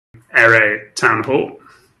Revolution.Aero Town Hall.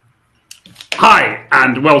 Hi,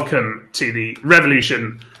 and welcome to the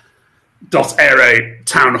Revolution.Aero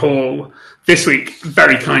Town Hall. This week,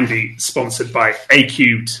 very kindly sponsored by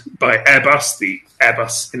A-Cubed by Airbus, the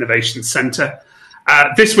Airbus Innovation Centre.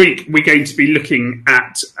 This week, we're going to be looking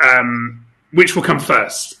at which will come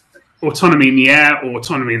first, autonomy in the air or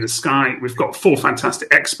autonomy in the sky. We've got four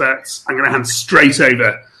fantastic experts. I'm going to hand straight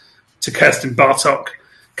over to Kirsten Bartok.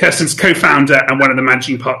 Kirsten's co-founder and one of the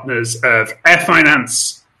managing partners of Air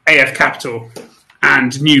Finance, AF Capital,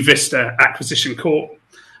 and New Vista Acquisition Corp.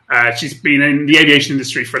 She's been in the aviation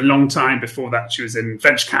industry for a long time. Before that, she was in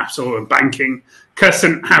venture capital and banking.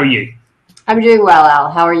 Kirsten, how are you? I'm doing well,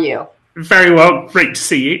 Al. How are you? Very well. Great to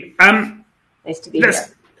see you. Nice to be here.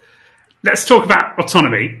 Let's talk about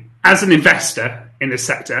autonomy. As an investor in this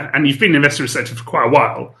sector, and you've been an investor in this sector for quite a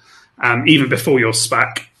while, even before your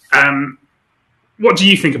SPAC, what do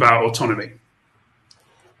you think about autonomy?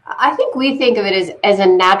 I think we think of it as a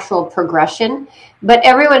natural progression, but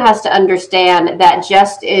everyone has to understand that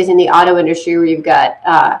just as in the auto industry where you've got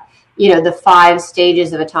the 5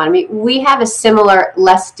 stages of autonomy, we have a similar,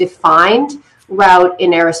 less defined route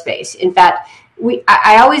in aerospace. In fact,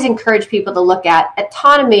 I always encourage people to look at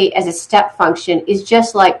autonomy as a step function is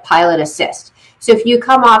just like pilot assist. So if you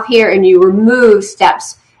come off here and you remove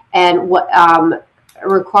steps and what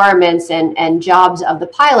requirements and jobs of the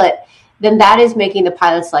pilot, then that is making the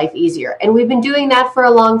pilot's life easier. And we've been doing that for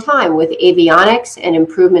a long time with avionics and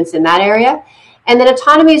improvements in that area. And then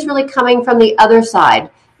autonomy is really coming from the other side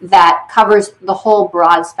that covers the whole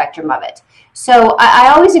broad spectrum of it. So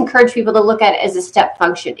I always encourage people to look at it as a step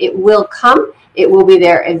function. It will come. It will be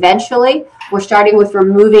there eventually. We're starting with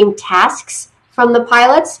removing tasks from the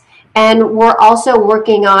pilots, and we're also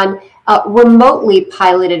working on remotely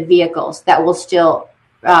piloted vehicles that will still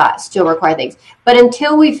require things. But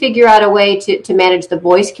until we figure out a way to manage the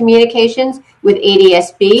voice communications with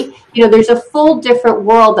ADS-B, there's a full different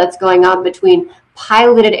world that's going on between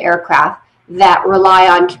piloted aircraft that rely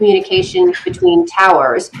on communication between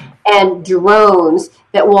towers and drones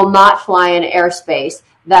that will not fly in airspace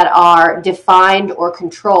that are defined or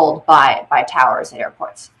controlled by towers at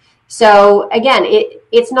airports. So again,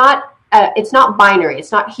 it's not binary.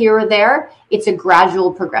 It's not here or there. It's a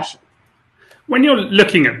gradual progression. When you're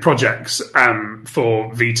looking at projects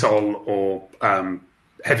for VTOL or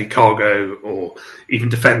heavy cargo or even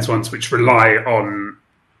defence ones which rely on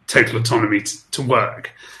total autonomy to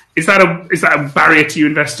work, is that a barrier to you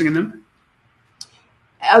investing in them?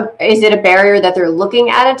 Is it a barrier that they're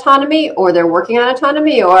looking at autonomy or they're working on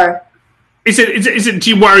autonomy, or is it?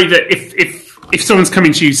 Do you worry that if someone's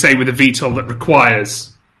coming to you, say, with a VTOL that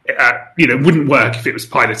requires, wouldn't work if it was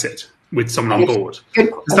piloted with someone on board?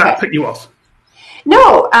 Does that put you off?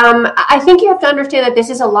 No, I think you have to understand that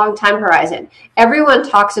this is a long time horizon. Everyone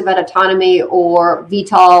talks about autonomy or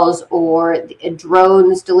VTOLs or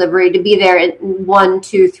drones delivery to be there in 1,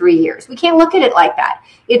 2, 3 years. We can't look at it like that.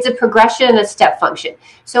 It's a progression and a step function.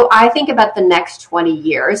 So I think about the next 20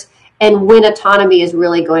 years and when autonomy is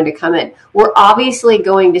really going to come in. We're obviously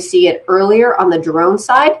going to see it earlier on the drone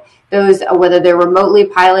side. Those, whether they're remotely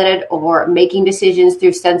piloted or making decisions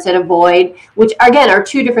through sense and avoid, which again are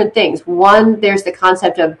 2 different things. One, there's the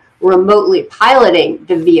concept of remotely piloting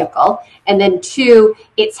the vehicle. And then 2,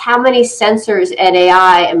 it's how many sensors and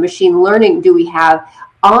AI and machine learning do we have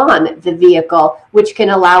on the vehicle, which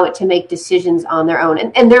can allow it to make decisions on their own.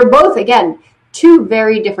 And they're both, again, 2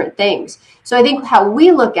 very different things. So I think how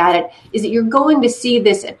we look at it is that you're going to see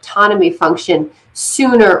this autonomy function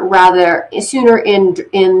sooner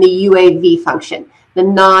in the UAV function, the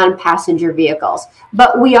non-passenger vehicles.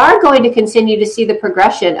 But we are going to continue to see the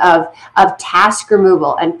progression of task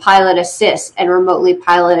removal and pilot assist and remotely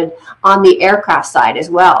piloted on the aircraft side as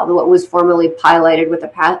well, what was formerly piloted with a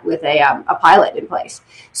pilot in place.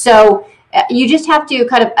 So you just have to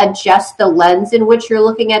kind of adjust the lens in which you're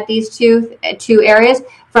looking at these two areas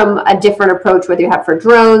from a different approach, whether you have for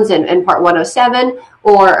drones and Part 107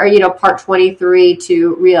 or Part 23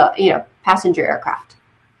 to real passenger aircraft.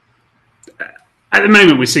 At the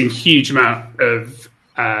moment, we're seeing a huge amount of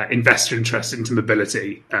investor interest into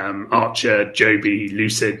mobility. Archer, Joby,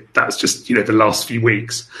 Lucid. That's just the last few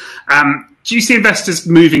weeks. Do you see investors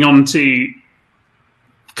moving on to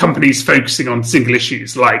companies focusing on single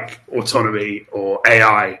issues like autonomy or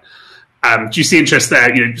AI? Do you see interest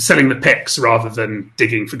there, selling the picks rather than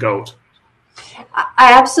digging for gold?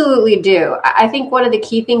 I absolutely do. I think one of the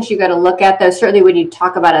key things you got to look at, though, certainly when you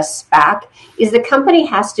talk about a SPAC, is the company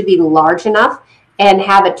has to be large enough and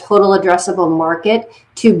have a total addressable market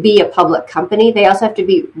to be a public company, they also have to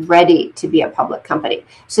be ready to be a public company.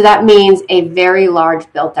 So that means a very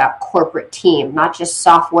large built out corporate team, not just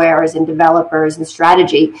softwares and developers and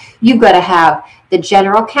strategy. You've got to have the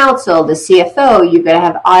general counsel, the CFO, you've got to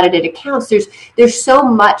have audited accounts. There's so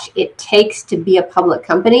much it takes to be a public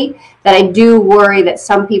company that I do worry that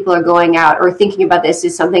some people are going out or thinking about this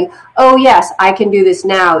as something, oh yes, I can do this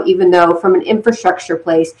now, even though from an infrastructure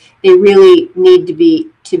place, they really need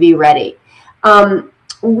to be ready.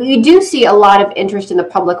 We do see a lot of interest in the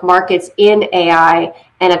public markets in AI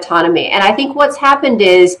and autonomy. And I think what's happened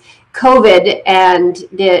is COVID and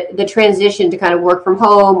the transition to kind of work from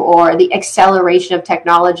home, or the acceleration of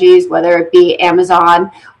technologies, whether it be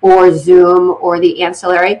Amazon or Zoom or the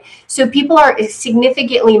ancillary. So people are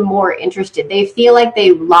significantly more interested. They feel like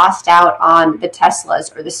they lost out on the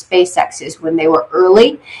Teslas or the SpaceXs when they were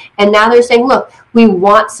early. And now they're saying, look, we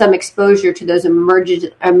want some exposure to those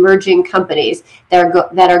emerging companies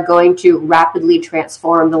that are going to rapidly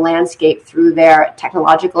transform the landscape through their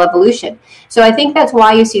technological evolution. So I think that's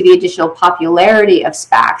why you see the additional popularity of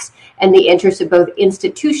SPACs and the interest of both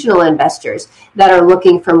institutional investors that are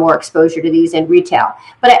looking for more exposure to these in retail.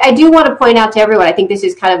 But I do want to point out to everyone, I think this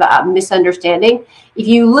is kind of a misunderstanding. If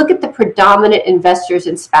you look at the predominant investors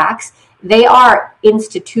in SPACs, they are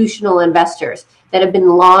institutional investors that have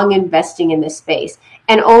been long investing in this space,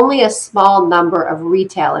 and only a small number of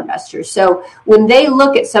retail investors. So when they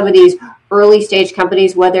look at some of these early stage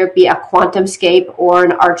companies, whether it be a QuantumScape or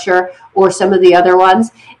an Archer or some of the other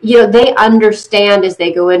ones, they understand as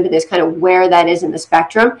they go into this kind of where that is in the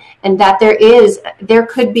spectrum, and that there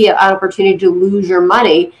could be an opportunity to lose your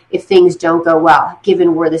money if things don't go well,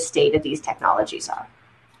 given where the state of these technologies are.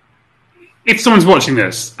 If someone's watching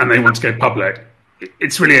this and they want to go public,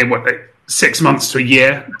 it's really 6 months to a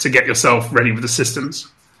year to get yourself ready with the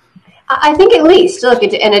systems? I think at least. Look,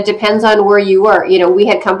 and it depends on where you were. We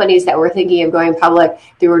had companies that were thinking of going public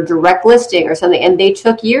through a direct listing or something, and they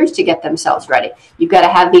took years to get themselves ready. You've got to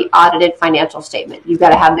have the audited financial statement. You've got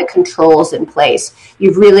to have the controls in place.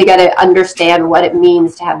 You've really got to understand what it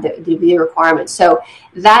means to have the requirements. So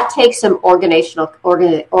that takes some organizational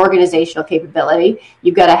capability.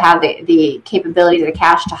 You've got to have the capability, the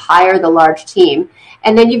cash to hire the large team.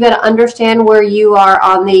 And then you've got to understand where you are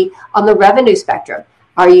on the revenue spectrum.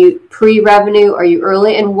 Are you pre-revenue? Are you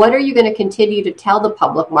early? And what are you going to continue to tell the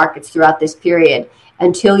public markets throughout this period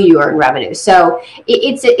until you earn revenue? So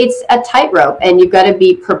it's a tightrope, and you've got to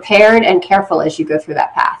be prepared and careful as you go through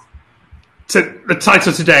that path. So the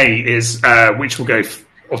title today is which will go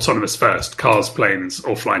autonomous first, cars, planes,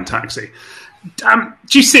 or flying taxi. Do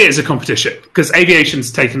you see it as a competition? Because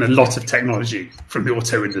aviation's taken a lot of technology from the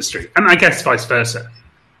auto industry, and I guess vice versa.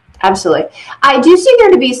 Absolutely. I do see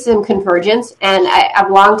there to be some convergence, and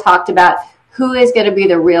I've long talked about who is going to be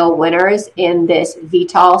the real winners in this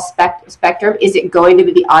VTOL spectrum. Is it going to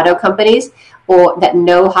be the auto companies or that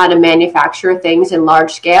know how to manufacture things in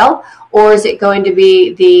large scale, or is it going to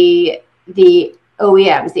be the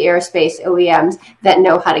OEMs, the aerospace OEMs that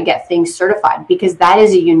know how to get things certified? Because that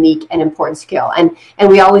is a unique and important skill, and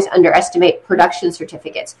we always underestimate production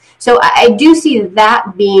certificates. So I do see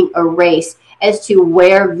that being a race as to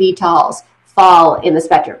where VTOLs fall in the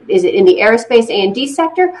spectrum. Is it in the aerospace A&D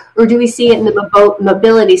sector, or do we see it in the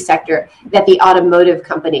mobility sector that the automotive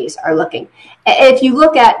companies are looking? If you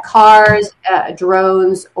look at cars,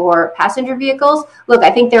 drones, or passenger vehicles, look,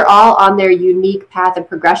 I think they're all on their unique path of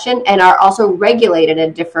progression and are also regulated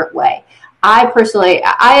in a different way. I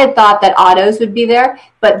had thought that autos would be there,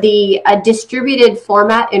 but the distributed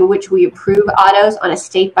format in which we approve autos on a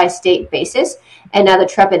state-by-state basis, and now the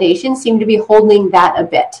trepidation seem to be holding that a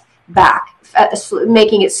bit back,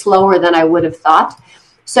 making it slower than I would have thought.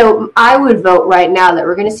 So I would vote right now that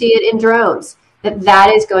we're going to see it in drones, that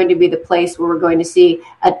is going to be the place where we're going to see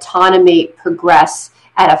autonomy progress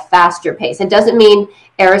at a faster pace. It doesn't mean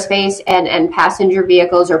aerospace and passenger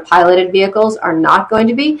vehicles or piloted vehicles are not going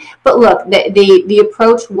to be, but look, the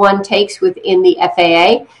approach one takes within the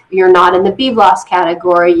FAA, you're not in the BVLOS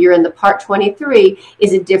category, you're in the Part 23,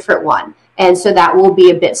 is a different one. And so that will be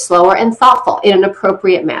a bit slower and thoughtful in an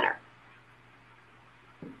appropriate manner.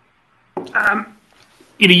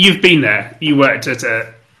 You've been there. You worked at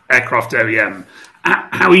an aircraft OEM.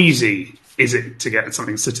 How easy is it to get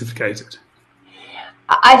something certificated?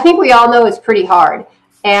 I think we all know it's pretty hard.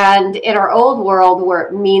 And in our old world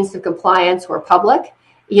where means of compliance were public,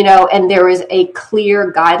 and there was a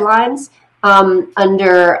clear guidelines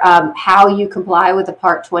under how you comply with the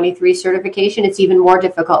Part 23 certification, it's even more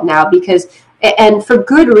difficult now because, and for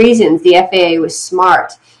good reasons, the FAA was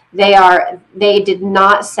smart They did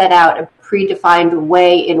not set out a predefined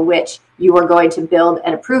way in which you are going to build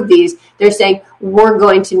and approve these. They're saying, we're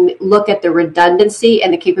going to look at the redundancy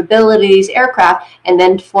and the capabilities aircraft and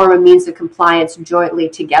then form a means of compliance jointly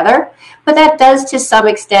together. But that does to some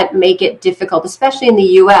extent make it difficult, especially in the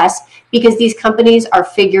US, because these companies are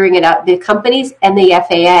figuring it out. The companies and the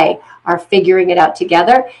FAA are figuring it out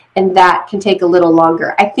together, and that can take a little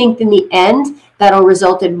longer. I think in the end, that'll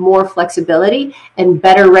result in more flexibility and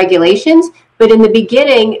better regulations. But in the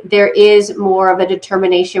beginning, there is more of a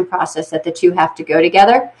determination process that the two have to go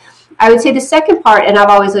together. I would say the second part, and I've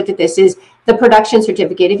always looked at this, is the production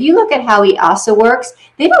certificate. If you look at how EASA works,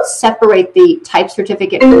 they don't separate the type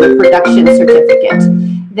certificate from the production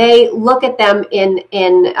certificate. They look at them in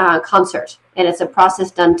concert, and it's a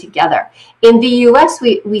process done together. In the US,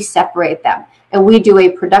 we separate them, and we do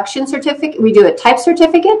a production certificate, we do a type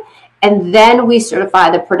certificate, and then we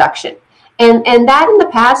certify the production. And that in the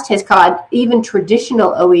past has caused even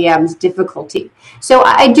traditional OEMs difficulty. So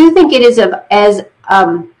I do think it is as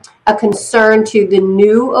a concern to the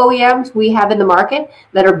new OEMs we have in the market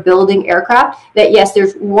that are building aircraft, that yes,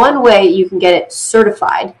 there's one way you can get it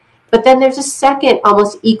certified, but then there's a second,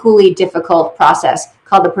 almost equally difficult process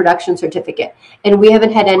called the production certificate. And we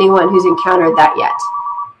haven't had anyone who's encountered that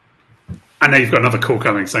yet. I know you've got another call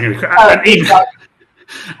coming, so I'm going to...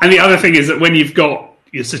 And the other thing is that when you've got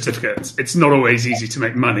your certificates, it's not always easy to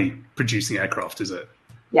make money producing aircraft, is it?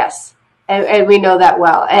 Yes, and we know that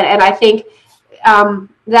well. And I think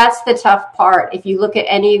that's the tough part. If you look at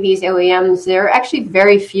any of these OEMs, there are actually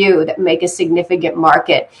very few that make a significant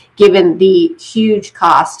market, given the huge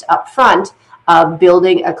cost up front of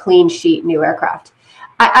building a clean sheet new aircraft.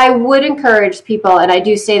 I would encourage people, and I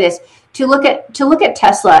do say this, to look at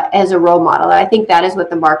Tesla as a role model. And I think that is what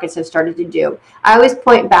the markets have started to do. I always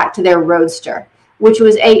point back to their Roadster, which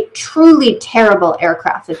was a truly terrible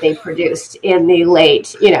aircraft that they produced in the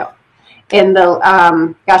late, in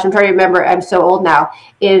the, gosh, I'm trying to remember, I'm so old now,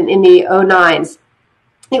 in the 2009s.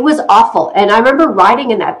 It was awful. And I remember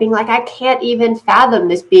riding in that being like, I can't even fathom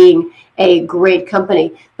this being a great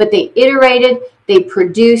company. But they iterated, they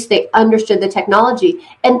produced, they understood the technology.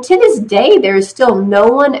 And to this day, there is still no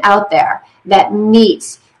one out there that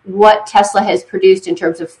meets what Tesla has produced in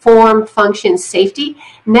terms of form, function, safety,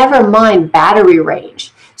 never mind battery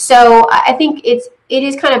range. So I think it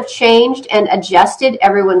is kind of changed and adjusted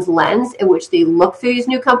everyone's lens in which they look through these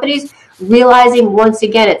new companies, realizing once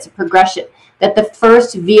again it's a progression, that the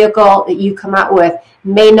first vehicle that you come out with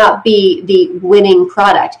may not be the winning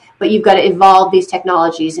product, but you've got to evolve these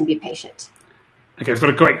technologies and be patient. Okay, I've got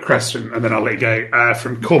a great question, and then I'll let you go,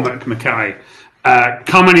 from Cormac Mackay.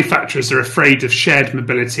 Car manufacturers are afraid of shared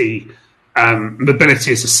mobility,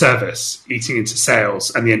 mobility as a service, eating into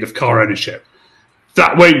sales, and the end of car ownership.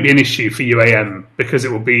 That won't be an issue for UAM because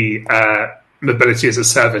it will be mobility as a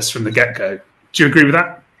service from the get-go. Do you agree with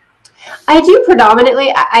that? I do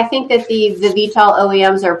predominantly. I think that the VTOL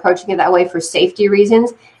OEMs are approaching it that way for safety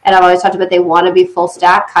reasons. And I've always talked about they want to be full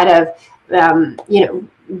stack, kind of,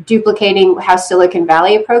 duplicating how Silicon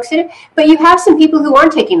Valley approached it. But you have some people who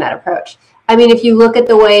aren't taking that approach. I mean, if you look at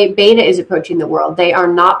the way Beta is approaching the world, they are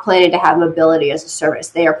not planning to have mobility as a service.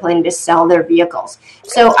 They are planning to sell their vehicles.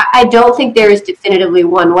 So I don't think there is definitively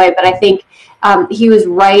one way, but I think he was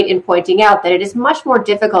right in pointing out that it is much more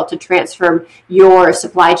difficult to transform your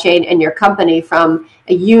supply chain and your company from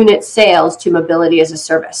a unit sales to mobility as a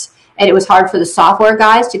service. And it was hard for the software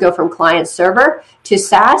guys to go from client server to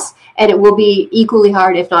SaaS, and it will be equally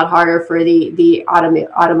hard, if not harder, for the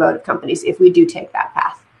automotive companies if we do take that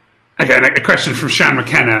path. Okay, a question from Shan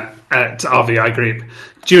McKenna at RVI Group.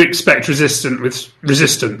 Do you expect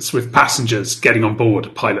resistance with passengers getting on board a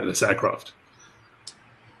pilotless aircraft?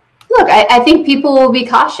 Look, I think people will be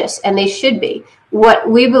cautious, and they should be. What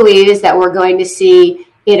we believe is that we're going to see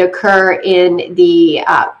it occur in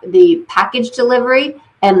the package delivery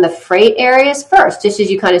and the freight areas first, just as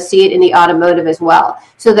you kind of see it in the automotive as well.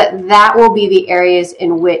 So that will be the areas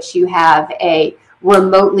in which you have a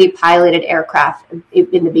remotely piloted aircraft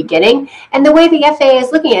in the beginning. And the way the FAA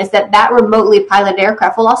is looking at it is that remotely piloted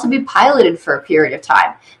aircraft will also be piloted for a period of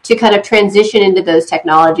time to kind of transition into those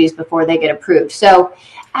technologies before they get approved. So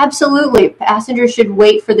absolutely, passengers should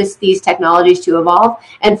wait for these technologies to evolve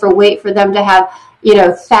and wait for them to have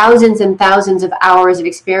thousands and thousands of hours of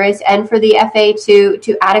experience, and for the FAA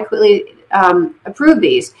to adequately approve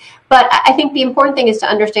these. But I think the important thing is to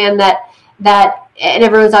understand that, and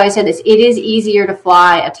everyone's always said this, it is easier to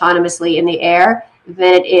fly autonomously in the air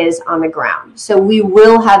than it is on the ground. So we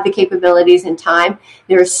will have the capabilities in time.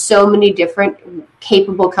 There are so many different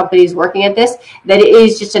capable companies working at this that it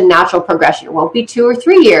is just a natural progression. It won't be 2 or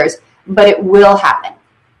 3 years, but it will happen.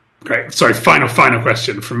 Great. Sorry, final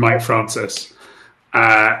question from Mike Francis.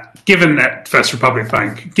 Given that First Republic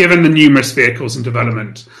Bank, given the numerous vehicles in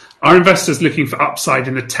development, are investors looking for upside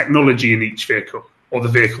in the technology in each vehicle or the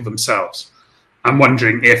vehicle themselves? I'm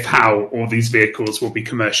wondering if, how all these vehicles will be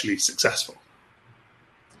commercially successful.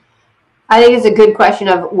 I think it's a good question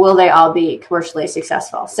of will they all be commercially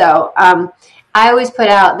successful? So I always put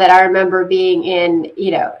out that I remember being in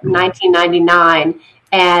 1999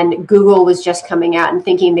 and Google was just coming out and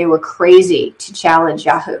thinking they were crazy to challenge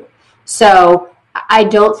Yahoo. So I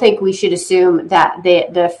don't think we should assume that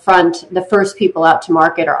the first people out to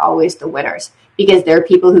market are always the winners, because there are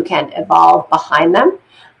people who can evolve behind them.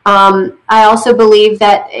 I also believe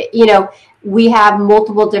that, we have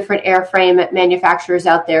multiple different airframe manufacturers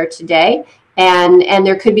out there today, and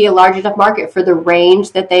there could be a large enough market for the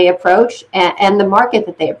range that they approach and the market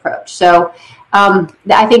that they approach. So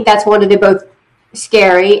I think that's one of the both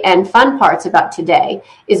scary and fun parts about today,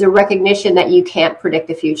 is a recognition that you can't predict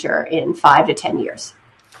the future in 5 to 10 years.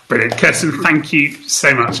 Brilliant. Kirsten, thank you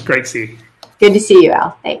so much. Great to see you. Good to see you,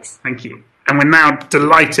 Al. Thanks. Thank you. And we're now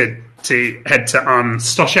delighted to head to Arne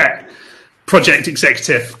Stoschek, Project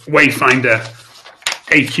Executive, Wayfinder,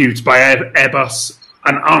 A-Cubed by Airbus.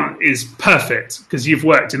 And Arne is perfect because you've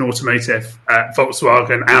worked in automotive at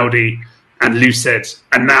Volkswagen, Audi, and Lucid,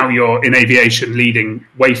 and now you're in aviation leading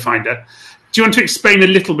Wayfinder. Do you want to explain a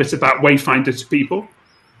little bit about Wayfinder to people?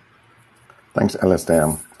 Thanks,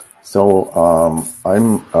 Alistair. So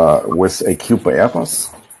I'm with A-Cube by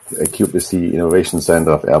Airbus. A-Cube is the innovation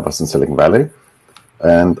center of Airbus in Silicon Valley,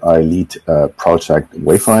 and I lead Project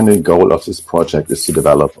Wayfinder. The goal of this project is to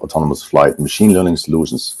develop autonomous flight machine learning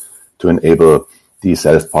solutions to enable the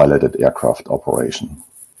self-piloted aircraft operation.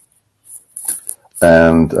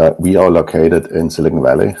 And we are located in Silicon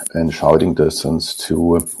Valley in shouting distance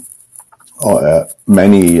to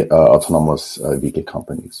many autonomous vehicle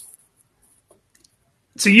companies.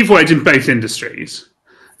 So you've worked in both industries.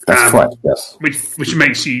 That's right, yes. Which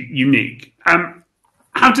makes you unique.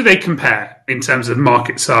 How do they compare in terms of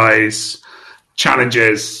market size,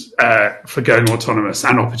 challenges for going autonomous,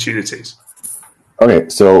 and opportunities? Okay,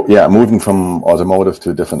 so moving from automotive to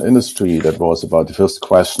a different industry, that was about the first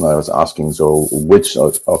question I was asking. So which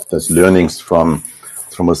of those learnings from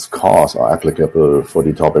autonomous cars are applicable for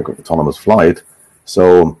the topic of autonomous flight?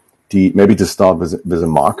 So maybe to start with the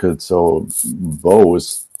market, so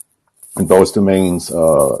in both domains,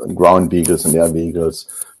 ground vehicles and air vehicles,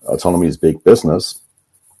 autonomy is big business,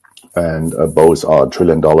 and both are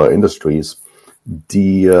trillion-dollar industries.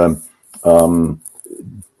 There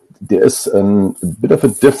is a bit of a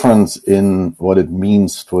difference in what it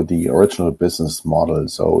means for the original business model.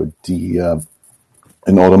 So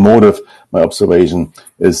in automotive, my observation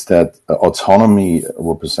is that autonomy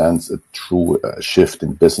represents a true shift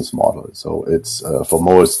in business model. So it's for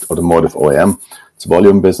most automotive OEM, it's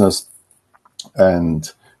volume business, and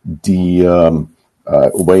the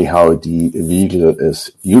way how the vehicle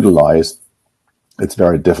is utilized, it's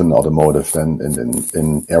very different in automotive than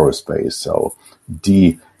in aerospace.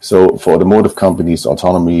 So for automotive companies,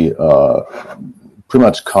 autonomy pretty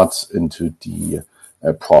much cuts into the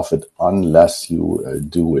profit unless you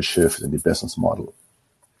do a shift in the business model.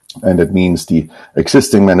 And it means the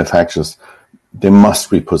existing manufacturers, they must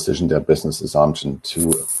reposition their business assumption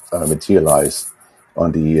to materialize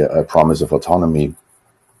on the promise of autonomy.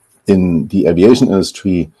 In the aviation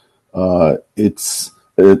industry, it's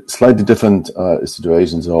a slightly different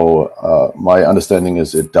situation. So my understanding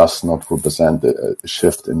is it does not represent a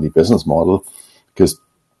shift in the business model, because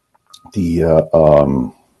the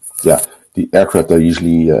aircraft are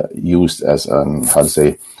usually used as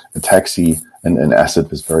a taxi and an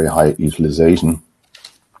asset with very high utilization.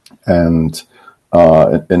 And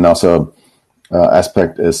another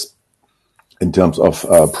aspect is in terms of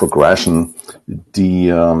progression,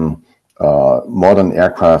 the modern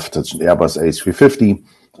aircraft, such as Airbus A350,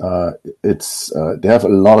 they have a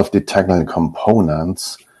lot of the technical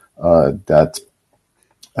components that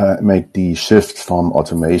make the shift from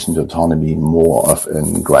automation to autonomy more of a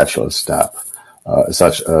gradual step,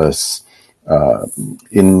 such as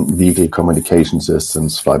in-vehicle communication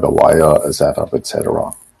systems, fly-by-wire setup,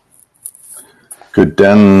 etc. Good.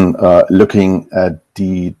 Then looking at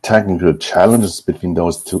the technical challenges between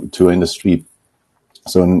those two industries.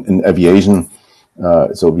 So in aviation,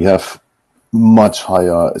 so we have much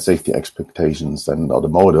higher safety expectations than in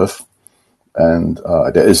automotive, and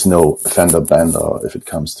there is no fender bender if it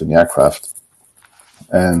comes to the aircraft.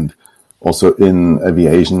 And also in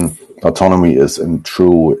aviation, autonomy is a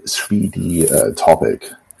true 3D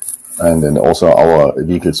topic, and then also our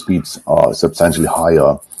vehicle speeds are substantially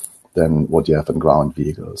higher than what you have in ground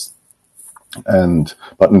vehicles.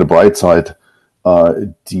 But on the bright side,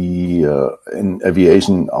 in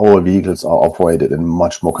aviation, our vehicles are operated in a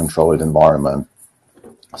much more controlled environment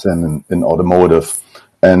than in automotive.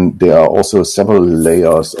 And there are also several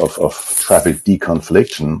layers of traffic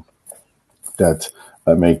deconfliction that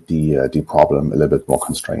make the problem a little bit more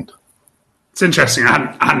constrained. It's interesting.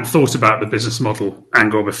 I hadn't thought about the business model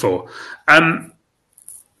angle before.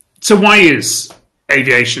 So why is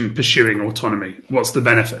aviation pursuing autonomy? What's the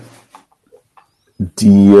benefit?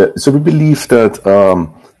 So we believe that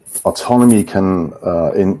autonomy can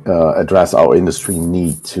address our industry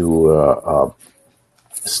need to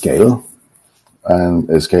scale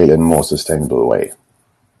and scale in a more sustainable way.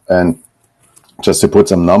 And just to put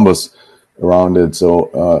some numbers around it,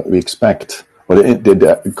 so we expect,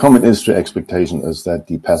 the common industry expectation is that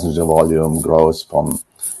the passenger volume grows from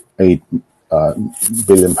 8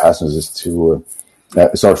 billion passengers to,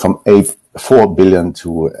 from 4 billion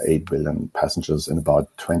to 8 billion passengers in about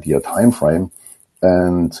 20-year time frame.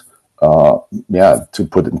 And to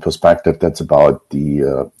put it in perspective, that's about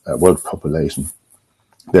the world population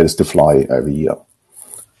that is to fly every year.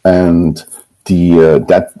 And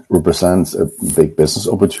that represents a big business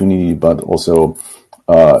opportunity, but also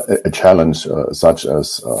a challenge such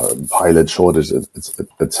as pilot shortage,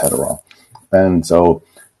 etc. And so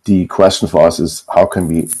the question for us is, how can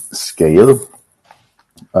we scale,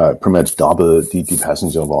 pretty much double the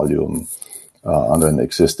passenger volume under an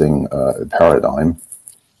existing paradigm?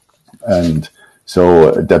 And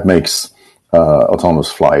so that makes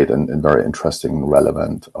autonomous flight and very interesting,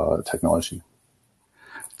 relevant technology.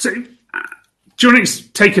 So, do you want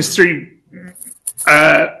to take us through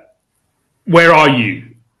where are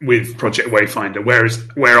you with Project Wayfinder?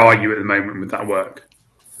 Where are you at the moment with that work?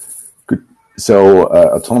 Good. So,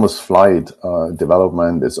 autonomous flight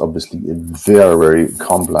development is obviously a very, very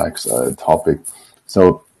complex topic.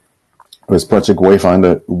 So, with Project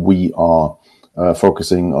Wayfinder, we are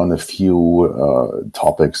focusing on a few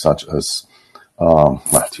topics such as,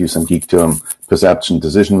 to use some geek term, perception,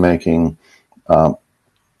 decision making. How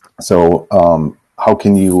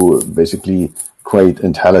can you basically create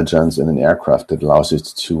intelligence in an aircraft that allows it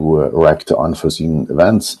to react to unforeseen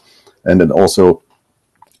events? And then also,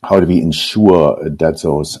 how do we ensure that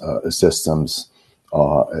those systems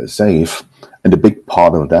are safe? And a big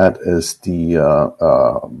part of that is the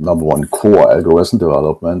number one, core algorithm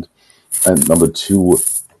development, and number two,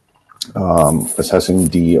 assessing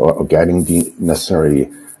or getting the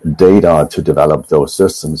necessary data to develop those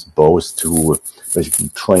systems, both to basically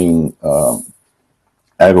train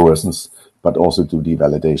algorithms, but also do the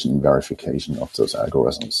validation and verification of those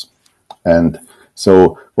algorithms. And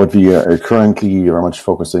so what we are currently very much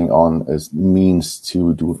focusing on is means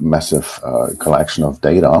to do massive collection of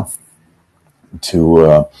data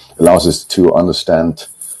to allows us to understand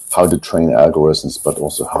how to train algorithms, but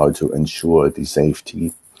also how to ensure the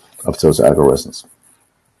safety of those algorithms.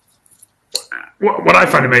 What I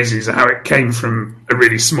find amazing is how it came from a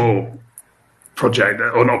really small project,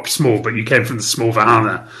 or not small, but you came from the small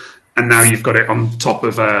Vahana, and now you've got it on top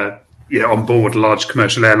of on board large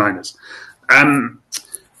commercial airliners.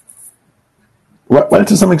 Well,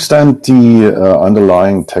 to some extent, the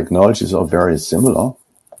underlying technologies are very similar,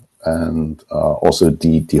 and also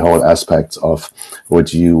the whole aspects of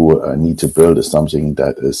what you need to build is something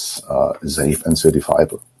that is safe and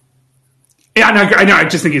certifiable. Yeah, I know. I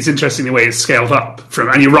just think it's interesting the way it's scaled up from.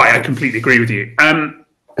 And you're right. I completely agree with you.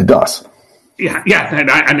 It does. Yeah,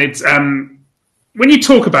 and it's when you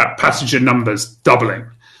talk about passenger numbers doubling,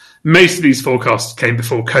 most of these forecasts came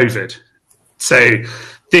before COVID. So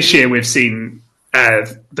this year we've seen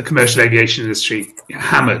the commercial aviation industry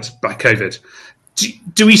hammered by COVID.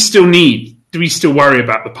 Do we still worry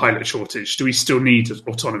about the pilot shortage? Do we still need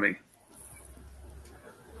autonomy?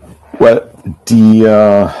 Well,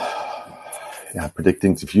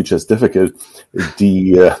 predicting the future is difficult.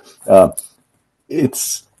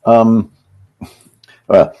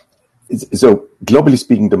 So globally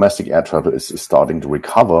speaking, domestic air travel is starting to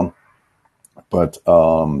recover, but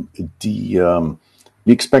we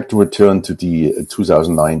expect to return to the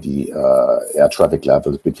 2090 air traffic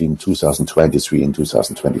levels between 2023 and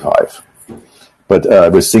 2025.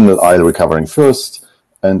 But with single aisle recovering first,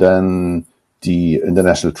 and then the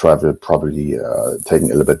international travel probably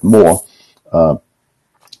taking a little bit more.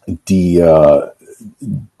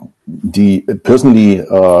 Personally,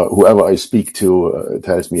 whoever I speak to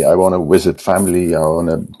tells me I want to visit family, I want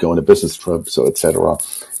to go on a business trip, so etc.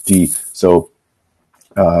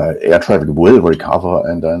 Air traffic will recover,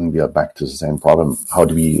 and then we are back to the same problem. How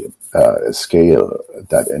do we scale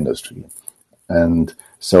that industry? And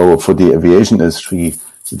so for the aviation industry,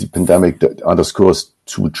 So the pandemic that underscores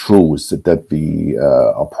two truths that we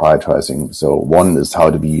are prioritizing. So one is how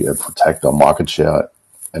do we protect our market share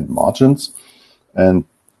and margins, and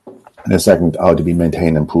the second, how do we maintain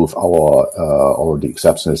and improve our already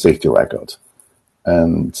exceptional safety record.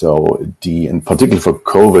 And so in particular for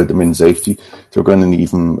COVID, I mean, safety took on an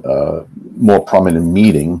even more prominent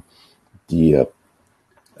meaning.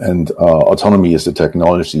 Autonomy is the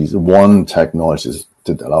technology, one technology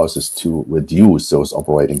that allows us to reduce those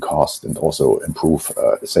operating costs and also improve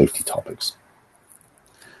safety topics.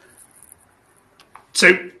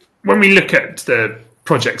 So when we look at the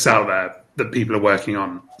projects out there that people are working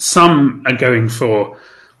on, some are going for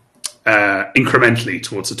incrementally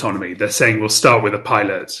towards autonomy. They're saying we'll start with a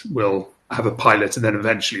pilot, we'll have a pilot, and then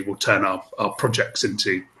eventually we'll turn our projects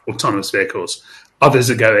into autonomous vehicles. Others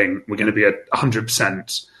are going, we're going to be at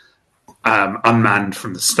 100% unmanned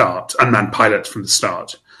from the start, unmanned pilot from the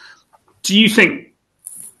start. Do you think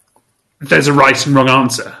there's a right and wrong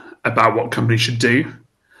answer about what companies should do?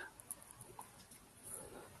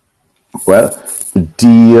 Well,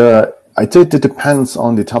 I think it depends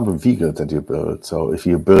on the type of vehicle that you build. So if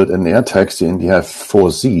you build an air taxi and you have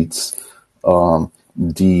 4 seats,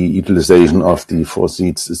 the utilization of the 4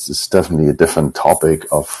 seats is definitely a different topic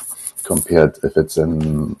compared if it's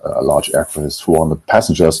in a large aircraft with 400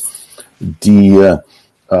 passengers. The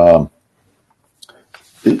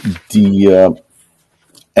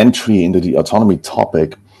entry into the autonomy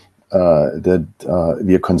topic that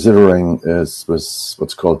we are considering is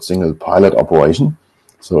what's called single pilot operation.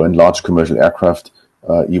 So in large commercial aircraft,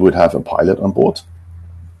 you would have a pilot on board,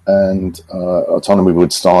 and autonomy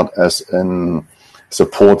would start as a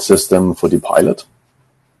support system for the pilot,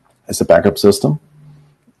 as a backup system,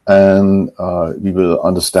 and we will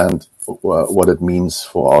understand what it means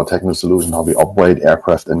for our technical solution, how we operate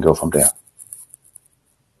aircraft, and go from there.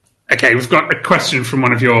 Okay, we've got a question from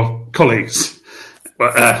one of your colleagues.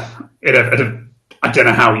 I don't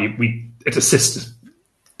know how it's a sister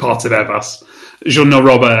part of Airbus. Jean-Noel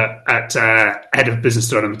Robert, head of business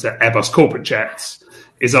development at Airbus Corporate Jets,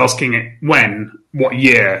 is asking what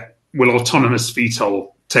year will autonomous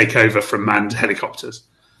VTOL take over from manned helicopters?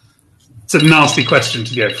 It's a nasty question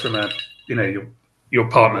to get from your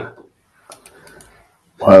partner.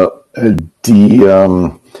 Well, being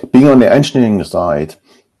on the engineering side,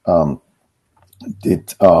 my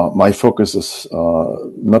focus is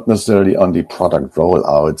not necessarily on the product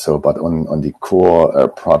rollout, but on the core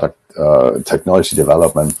product technology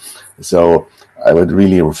development. So I would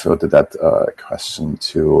really refer to that question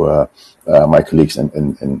to my colleagues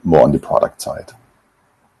and more on the product side.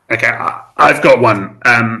 Okay, I've got one.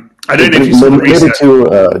 I don't know if you saw the research.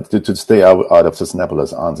 To stay out of this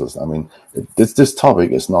nebulous answers. I mean, this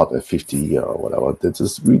topic is not a 50-year or whatever.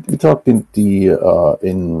 We talked in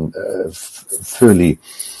fairly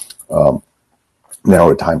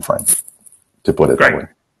narrow time frame, to put it that way.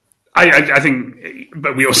 I think,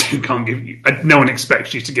 but we also can't give you. No one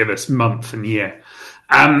expects you to give us month and year.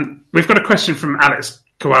 We've got a question from Alex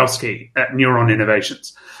Kowalski at Neuron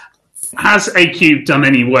Innovations. Has ACube done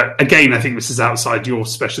any work? Again, I think this is outside your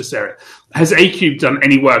specialist area. Has ACube done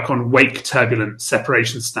any work on wake turbulence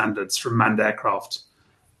separation standards from manned aircraft?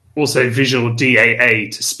 Also, visual DAA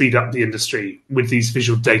to speed up the industry. Would these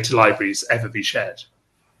visual data libraries ever be shared?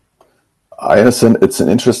 It's an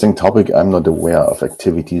interesting topic. I'm not aware of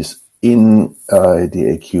activities in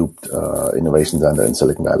the ACube Innovation Center in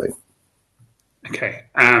Silicon Valley. Okay.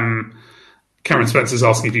 Cameron Spencer's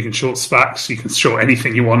asking if you can short SPACs. You can short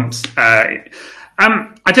anything you want. I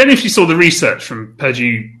don't know if you saw the research from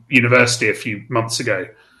Purdue University a few months ago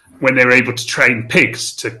when they were able to train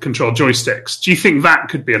pigs to control joysticks. Do you think that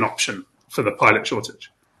could be an option for the pilot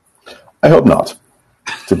shortage? I hope not.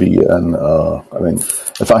 I mean,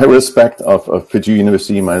 if I have respect of Purdue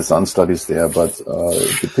University, my son studies there, but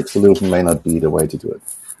the pig solution may not be the way to do it.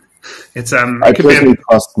 I personally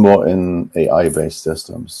trust more in AI-based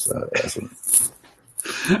systems.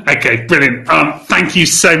 Okay, brilliant. Thank you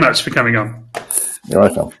so much for coming on. You're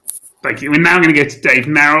welcome. Thank you. We're now going to go to Dave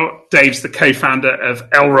Merrill. Dave's the co-founder of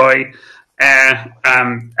Elroy Air.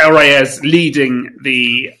 Elroy Air's leading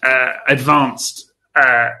the advanced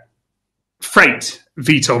freight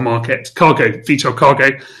VTOL market, VTOL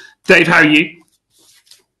cargo. Dave, how are you?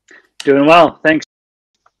 Doing well, thanks.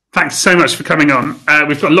 Thanks so much for coming on.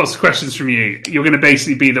 We've got lots of questions from you. You're going to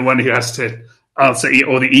basically be the one who has to answer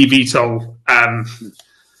all the eVTOL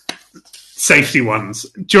safety ones.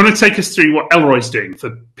 Do you want to take us through what Elroy's doing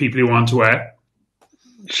for people who aren't aware?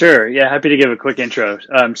 Sure. Yeah, happy to give a quick intro.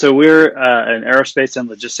 So we're an aerospace and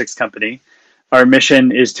logistics company. Our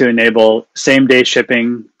mission is to enable same-day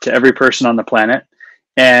shipping to every person on the planet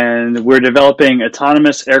and we're developing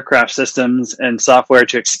autonomous aircraft systems and software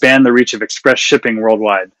to expand the reach of express shipping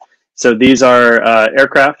worldwide. So these are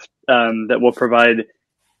aircraft that will provide,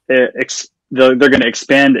 they're going to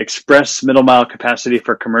expand express middle mile capacity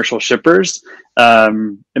for commercial shippers,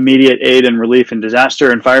 immediate aid and relief in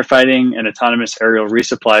disaster and firefighting, and autonomous aerial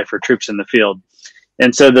resupply for troops in the field.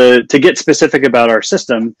 And so to get specific about our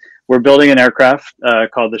system, we're building an aircraft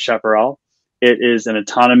called the Chaparral. It is an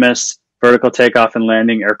autonomous vertical takeoff and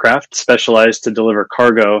landing aircraft specialized to deliver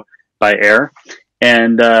cargo by air.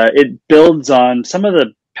 And it builds on some of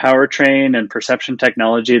the powertrain and perception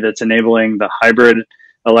technology that's enabling the hybrid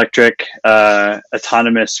electric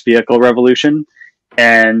autonomous vehicle revolution,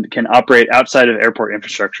 and can operate outside of airport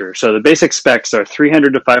infrastructure. So the basic specs are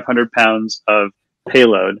 300 to 500 pounds of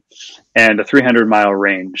payload and a 300-mile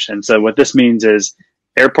range. And so what this means is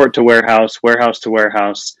airport to warehouse, warehouse to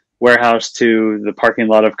warehouse, warehouse to the parking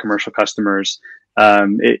lot of commercial customers.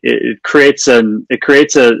 It creates an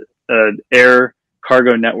air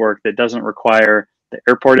cargo network that doesn't require the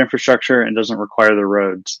airport infrastructure and doesn't require the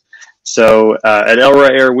roads. So at Elra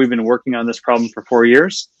Air, we've been working on this problem for 4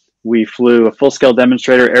 years. We flew a full-scale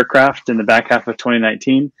demonstrator aircraft in the back half of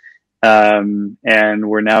 2019, and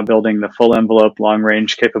we're now building the full envelope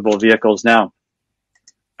long-range capable vehicles now.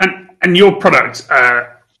 And your product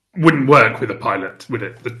wouldn't work with a pilot, would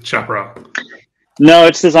it? The Chaparral? No,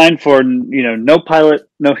 it's designed for no pilot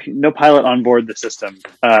on board the system,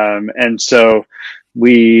 and so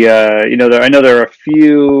we I know there are a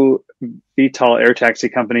few VTOL air taxi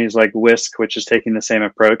companies like Whisk, which is taking the same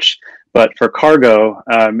approach. But for cargo,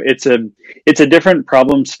 it's a different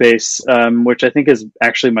problem space, which I think is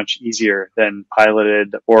actually much easier than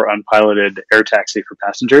piloted or unpiloted air taxi for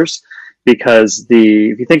passengers, because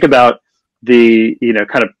if you think about the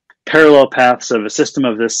kind of parallel paths of a system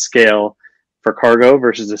of this scale for cargo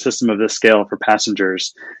versus a system of this scale for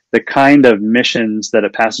passengers, the kind of missions that a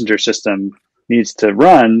passenger system needs to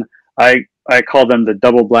run, I call them the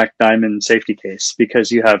double black diamond safety case,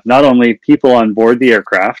 because you have not only people on board the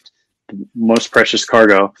aircraft, the most precious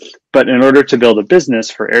cargo, but in order to build a business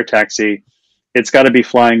for air taxi, it's got to be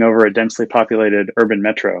flying over a densely populated urban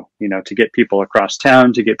metro, to get people across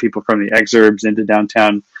town, to get people from the exurbs into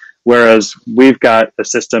downtown. Whereas we've got a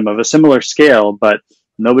system of a similar scale, but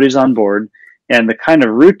nobody's on board. And the kind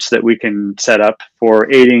of routes that we can set up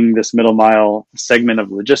for aiding this middle mile segment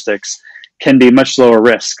of logistics can be much lower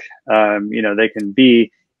risk. They can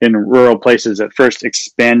be in rural places at first,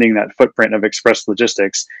 expanding that footprint of express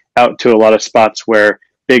logistics out to a lot of spots where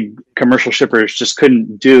big commercial shippers just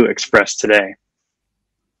couldn't do express today.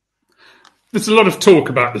 There's a lot of talk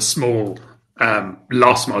about the small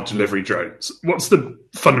last mile delivery drones. What's the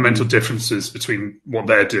fundamental differences between what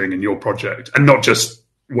they're doing and your project, and not just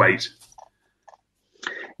weight?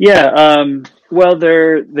 Yeah, well,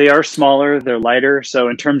 they are smaller, they're lighter. So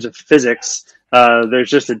in terms of physics, there's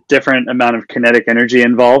just a different amount of kinetic energy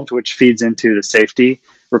involved, which feeds into the safety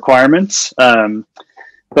requirements.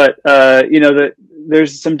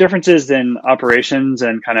 There's some differences in operations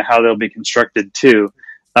and kind of how they'll be constructed too.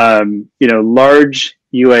 Large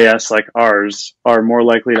UAS like ours are more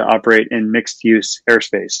likely to operate in mixed use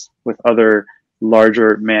airspace with other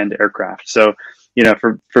larger manned aircraft. So,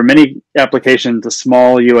 for many applications, a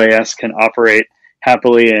small UAS can operate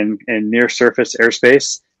happily in near surface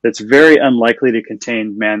airspace that's very unlikely to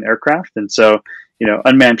contain manned aircraft. And so,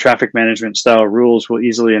 unmanned traffic management style rules will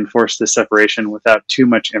easily enforce this separation without too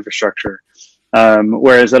much infrastructure.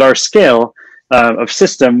 Whereas at our scale of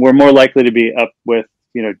system, we're more likely to be up with,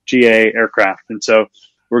 GA aircraft. And so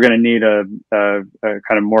we're going to need a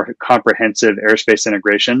kind of more comprehensive airspace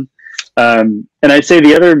integration. And I'd say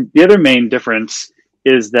the other main difference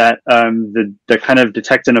is that the kind of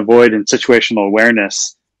detect and avoid and situational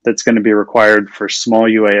awareness that's going to be required for small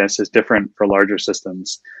UAS is different for larger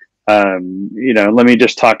systems. Let me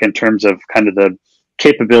just talk in terms of kind of the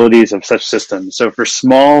capabilities of such systems. So for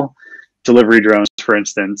small delivery drones, for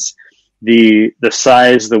instance, the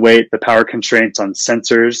size, the weight, the power constraints on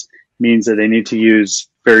sensors means that they need to use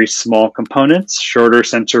very small components. Shorter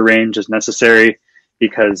sensor range is necessary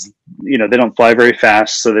because, they don't fly very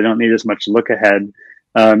fast, so they don't need as much look ahead.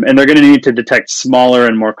 And they're going to need to detect smaller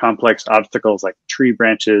and more complex obstacles like tree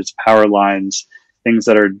branches, power lines, things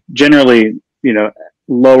that are generally,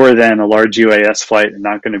 lower than a large UAS flight and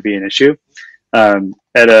not going to be an issue. At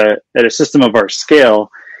a system of our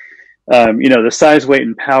scale, the size, weight,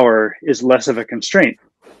 and power is less of a constraint.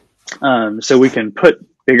 So we can put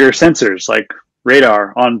bigger sensors like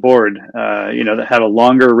radar on board, that have a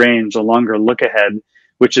longer range, a longer look ahead,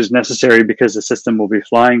 which is necessary because the system will be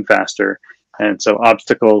flying faster. And so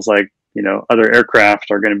obstacles like, other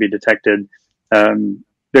aircraft are going to be detected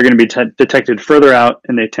they're going to be detected further out,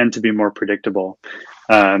 and they tend to be more predictable.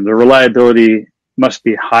 The reliability must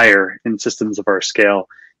be higher in systems of our scale,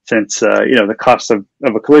 since the cost of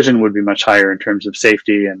a collision would be much higher in terms of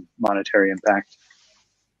safety and monetary impact.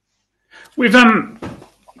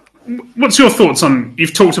 What's your thoughts on?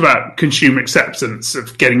 You've talked about consumer acceptance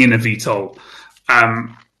of getting in a VTOL.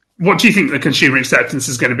 What do you think the consumer acceptance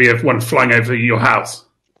is going to be of one flying over your house?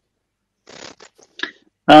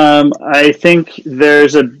 I think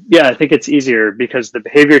I think it's easier, because the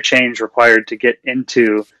behavior change required to get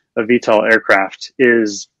into a VTOL aircraft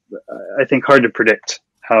is, I think, hard to predict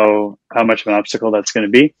how much of an obstacle that's going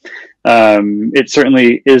to be. It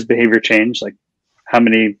certainly is behavior change. Like how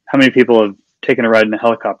many people have taken a ride in a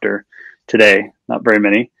helicopter today? Not very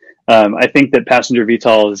many. I think that passenger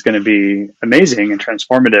VTOL is going to be amazing and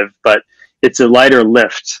transformative, but it's a lighter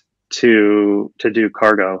lift to do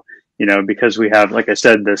cargo. Because we have, like I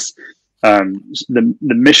said, this the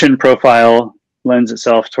mission profile lends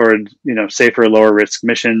itself toward safer, lower risk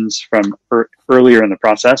missions from earlier in the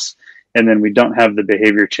process, and then we don't have the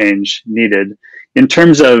behavior change needed in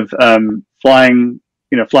terms of flying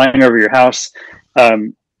over your house.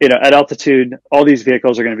 At altitude, all these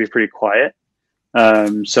vehicles are going to be pretty quiet,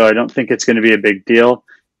 so I don't think it's going to be a big deal.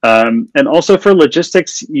 And also for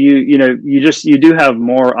logistics, you do have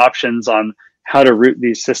more options on how to route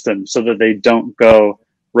these systems so that they don't go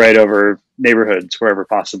right over neighborhoods wherever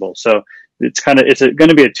possible. So it's going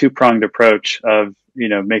to be a two-pronged approach of,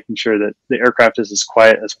 making sure that the aircraft is as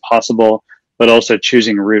quiet as possible, but also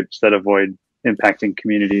choosing routes that avoid impacting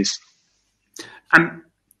communities. And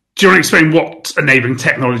do you want to explain what enabling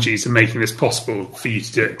technologies are making this possible for you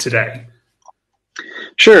to do it today?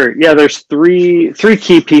 Sure. Yeah, there's three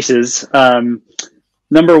key pieces.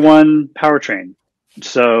 Number one, powertrain.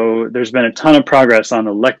 So there's been a ton of progress on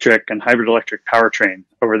electric and hybrid electric powertrain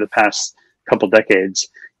over the past couple decades.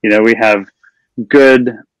 We have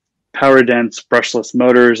good power dense brushless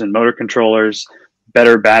motors and motor controllers,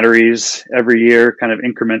 better batteries every year, kind of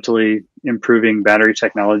incrementally improving battery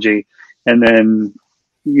technology. And then,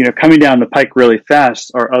 coming down the pike really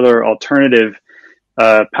fast are other alternative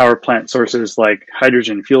power plant sources like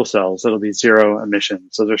hydrogen fuel cells that'll be zero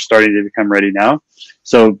emissions. So they're starting to become ready now.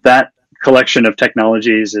 So that collection of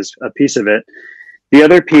technologies is a piece of it. The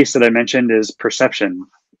other piece that I mentioned is perception.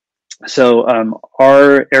 So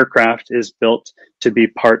our aircraft is built to be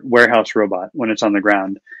part warehouse robot when it's on the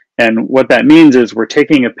ground. And what that means is we're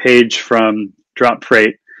taking a page from drop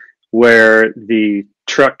freight where the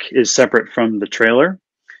truck is separate from the trailer.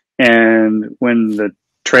 And when the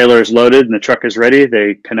trailer is loaded and the truck is ready,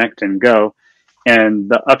 they connect and go. And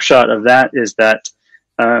the upshot of that is that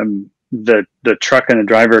the truck and the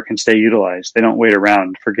driver can stay utilized. They don't wait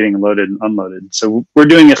around for getting loaded and unloaded. So we're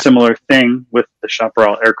doing a similar thing with the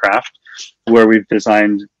Chaparral aircraft, where we've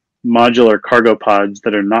designed modular cargo pods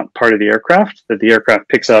that are not part of the aircraft, that the aircraft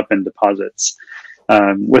picks up and deposits,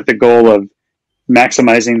 with the goal of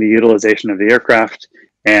maximizing the utilization of the aircraft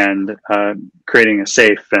and creating a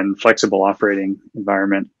safe and flexible operating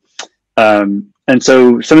environment. And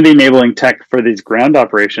so some of the enabling tech for these ground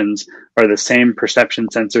operations are the same perception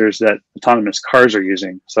sensors that autonomous cars are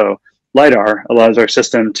using. So LiDAR allows our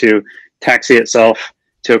system to taxi itself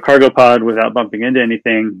to a cargo pod without bumping into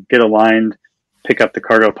anything, get aligned, pick up the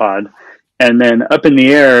cargo pod. And then up in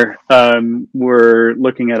the air, we're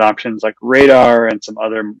looking at options like radar and some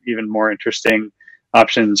other even more interesting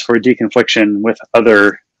options for deconfliction with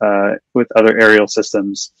other aerial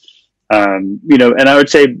systems. And I would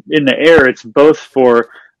say in the air, it's both for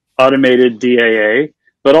automated DAA,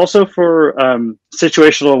 but also for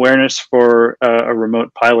situational awareness for a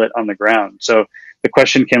remote pilot on the ground. So the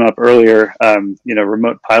question came up earlier,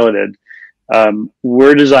 remote piloted.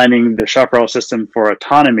 We're designing the Chaparral system for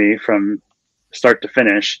autonomy from start to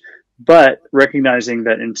finish, but recognizing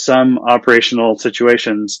that in some operational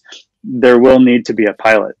situations, there will need to be a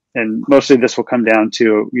pilot. And mostly this will come down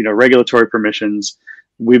to, regulatory permissions.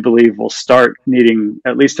 We believe we'll start needing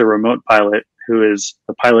at least a remote pilot who is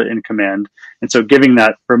the pilot in command. And so giving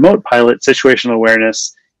that remote pilot situational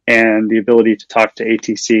awareness and the ability to talk to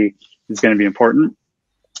ATC is going to be important.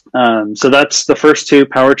 So that's the first two: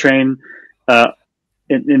 powertrain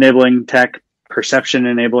enabling tech, perception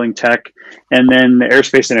enabling tech, and then the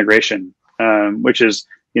airspace integration, which is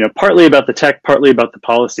partly about the tech, partly about the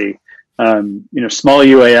policy. Small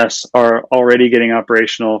UAS are already getting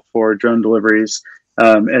operational for drone deliveries.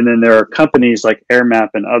 And then there are companies like AirMap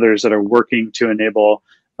and others that are working to enable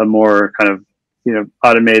a more kind of,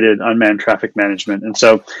 automated unmanned traffic management. And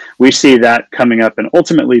so we see that coming up and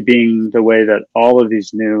ultimately being the way that all of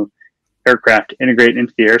these new aircraft integrate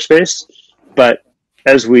into the airspace. But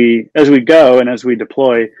as we go and as we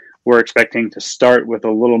deploy, we're expecting to start with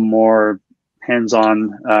a little more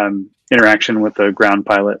hands-on interaction with the ground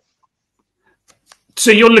pilot.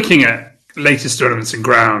 So you're looking at latest developments in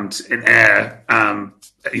ground, in air,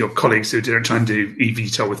 your colleagues who are trying to do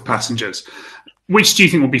eVTOL with passengers. Which do you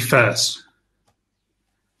think will be first?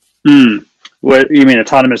 What you mean,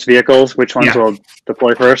 autonomous vehicles? Which ones will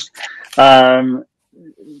deploy first?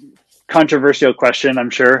 Controversial question,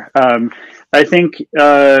 I'm sure. I think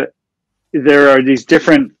there are these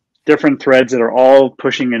different threads that are all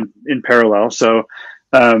pushing in parallel. So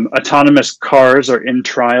autonomous cars are in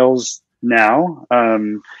trials now.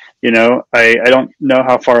 I don't know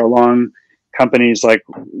how far along companies like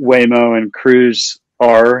Waymo and Cruise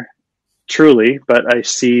are truly, but I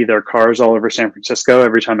see their cars all over San Francisco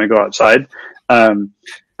every time I go outside.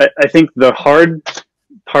 I think the hard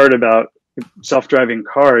part about self-driving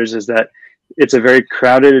cars is that it's a very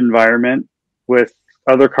crowded environment with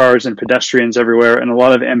other cars and pedestrians everywhere and a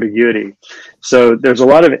lot of ambiguity. So there's a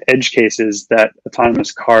lot of edge cases that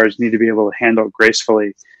autonomous cars need to be able to handle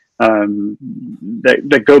gracefully,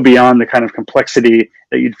 that go beyond the kind of complexity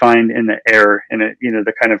that you'd find in the air in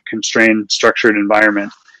the kind of constrained, structured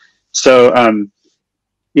environment. So,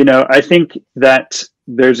 I think that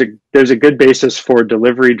there's a good basis for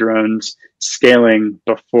delivery drones scaling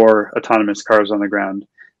before autonomous cars on the ground.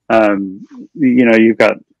 You've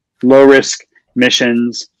got low risk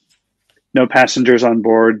missions, no passengers on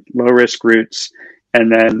board, low risk routes,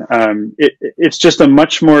 and then it's just a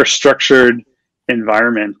much more structured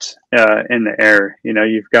environment in the air.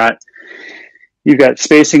 You've got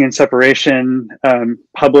spacing and separation,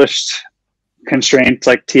 published constraints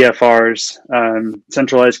like TFRs,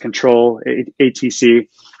 centralized control, ATC,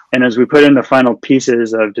 and as we put in the final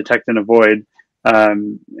pieces of detect and avoid,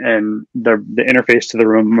 and the interface to the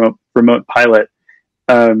remote pilot,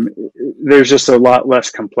 there's just a lot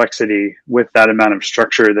less complexity with that amount of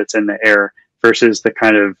structure that's in the air versus the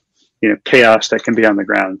kind of chaos that can be on the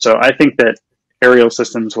ground. So I think that aerial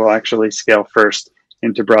systems will actually scale first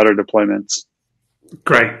into broader deployments.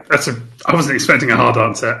 Great. I wasn't expecting a hard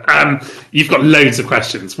answer. You've got loads of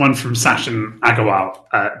questions. One from Sachin Agarwal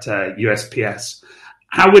at USPS.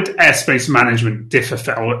 How would airspace management differ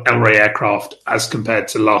for Elroy aircraft as compared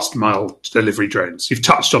to last mile delivery drones? You've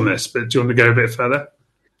touched on this, but do you want to go a bit further?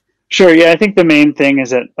 Sure. Yeah, I think the main thing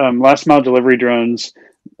is that last mile delivery drones,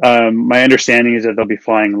 my understanding is that they'll be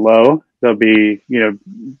flying low. They'll be,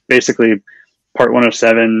 basically Part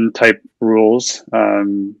 107 type rules,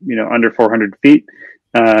 under 400 feet.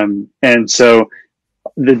 And so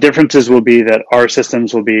the differences will be that our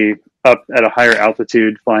systems will be up at a higher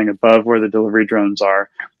altitude, flying above where the delivery drones are.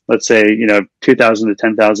 Let's say, 2,000 to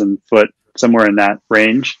 10,000 foot, somewhere in that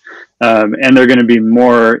range. And they're going to be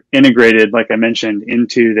more integrated, like I mentioned,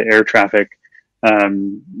 into the air traffic,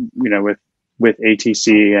 with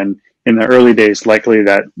ATC, and in the early days, likely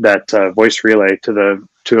that voice relay to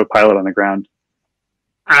a pilot on the ground.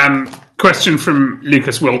 Question from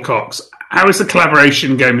Lucas Wilcox. How is the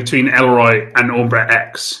collaboration going between Elroy and Embraer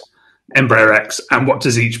X, and what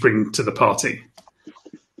does each bring to the party?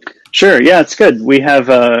 Sure. Yeah, it's good. We have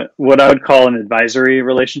what I would call an advisory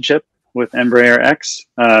relationship with Embraer X.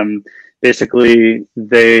 Basically,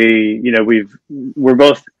 we're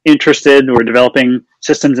both interested. We're developing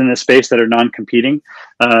systems in this space that are non-competing.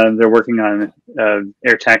 They're working on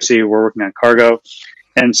air taxi. We're working on cargo.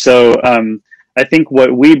 And so I think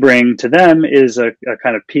what we bring to them is a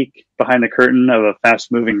kind of peek behind the curtain of a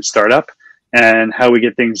fast-moving startup and how we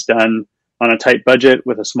get things done on a tight budget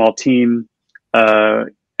with a small team.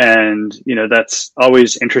 And that's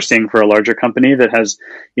always interesting for a larger company that has,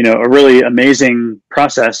 a really amazing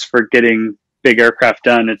process for getting big aircraft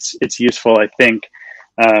done. It's useful, I think.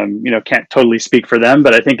 Can't totally speak for them,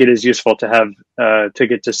 but I think it is useful to have to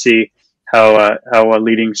get to see how a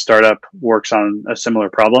leading startup works on a similar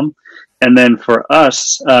problem. And then for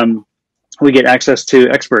us, we get access to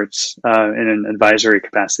experts in an advisory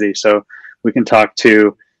capacity. So we can talk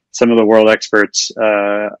to some of the world experts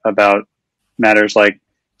about matters like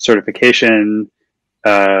certification,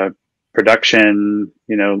 production,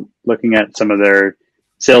 looking at some of their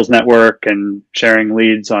sales network and sharing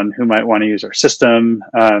leads on who might want to use our system.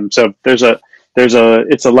 So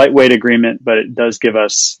it's a lightweight agreement, but it does give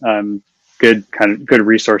us good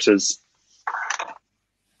resources.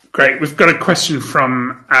 Great. We've got a question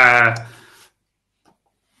from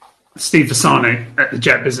Steve Vassano at the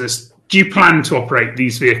Jet Business. Do you plan to operate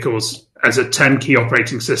these vehicles as a turnkey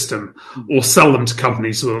operating system, or sell them to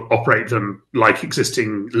companies who will operate them like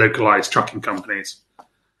existing localized trucking companies?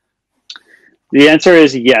 The answer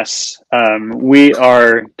is yes. We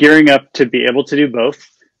are gearing up to be able to do both.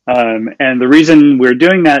 And the reason we're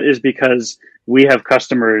doing that is because we have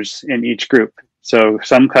customers in each group. So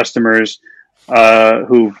some customers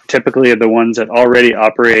who typically are the ones that already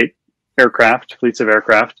operate aircraft, fleets of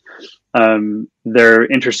aircraft,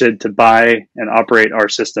 they're interested to buy and operate our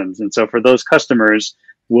systems. And so for those customers,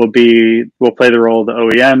 we'll play the role of the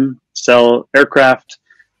OEM, sell aircraft,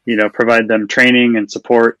 provide them training and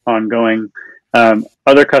support ongoing.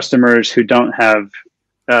 Other customers who don't have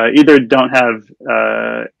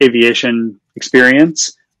aviation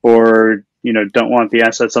experience or don't want the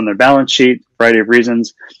assets on their balance sheet, variety of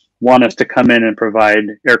reasons, want us to come in and provide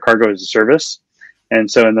air cargo as a service. And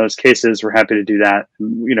so in those cases, we're happy to do that.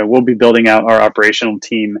 We'll be building out our operational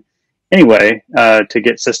team anyway to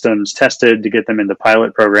get systems tested, to get them into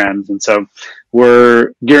pilot programs. And so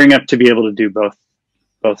we're gearing up to be able to do both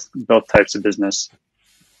types of business.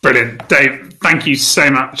 Brilliant. Dave, thank you so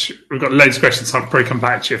much. We've got loads of questions, so I'll probably come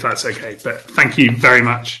back to you if that's okay. But thank you very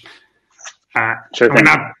much. Sure thing. We're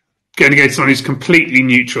now going to go to someone who's completely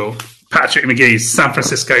neutral. Patrick McGee, San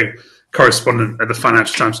Francisco correspondent at the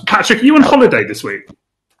Financial Times. Patrick, are you on holiday this week?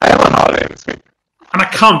 I am on holiday this week. And I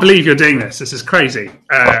can't believe you're doing this. This is crazy.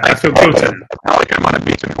 I feel guilty. It's not like I'm on a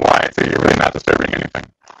beach in Hawaii, so you're really not disturbing anything.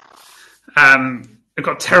 I've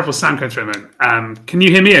got terrible sound going through a moment. Can you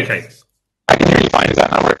hear me okay? I can hear you fine. Is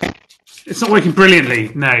that not working? It's not working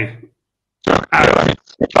brilliantly, no. Let me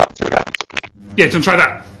talk through that. Yeah, don't try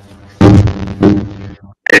that.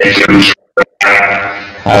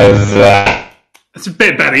 How's that? It's a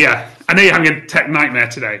bit better, yeah. I know you're having a tech nightmare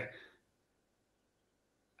today.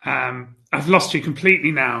 I've lost you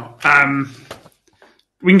completely now.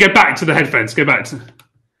 We can go back to the headphones. Go back to...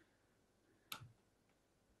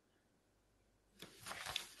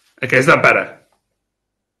 Okay, is that better?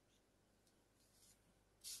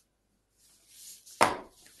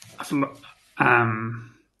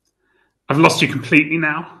 I've lost you completely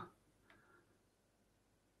now.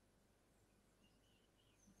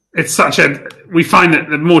 It's such a... We find that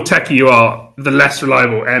the more techy you are, the less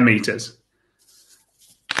reliable air meters.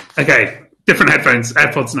 Okay, different headphones,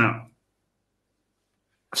 AirPods now.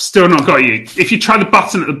 I've still not got you. If you try the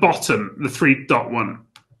button at the bottom, the 3-dot one,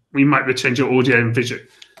 we might be able to change your audio and visual.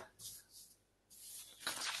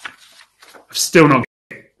 I've still not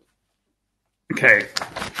got you. Okay.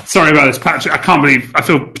 Sorry about this, Patrick. I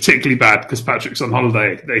feel particularly bad because Patrick's on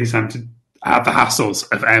holiday that he's having to have the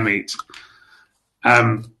hassles of air meet.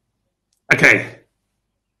 Okay.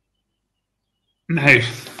 No,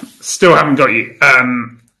 still haven't got you.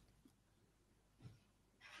 And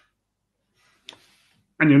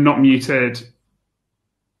you're not muted.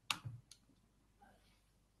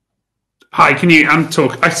 Hi, can you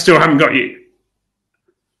talk? I still haven't got you.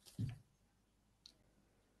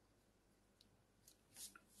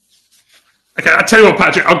 Okay, I'll tell you what,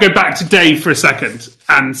 Patrick, I'll go back to Dave for a second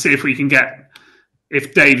and see if we can get,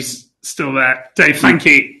 if Dave's still there. Dave, thank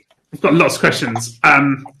you. We've got lots of questions.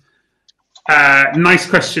 Nice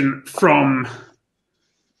question from,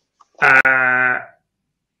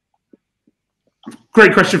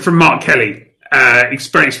 great question from Mark Kelly,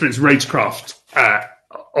 experienced rotorcraft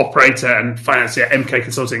operator and financier at MK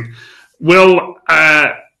Consulting. Will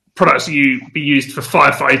products be used for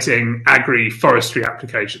firefighting, agri, forestry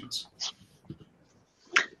applications?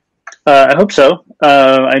 I hope so.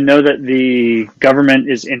 I know that the government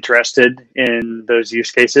is interested in those use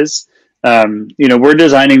cases. We're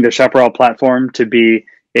designing the Chaparral platform to be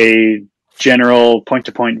a general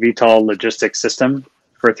point-to-point VTOL logistics system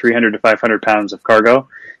for 300 to 500 pounds of cargo.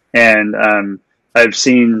 And I've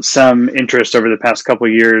seen some interest over the past couple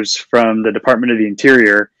of years from the Department of the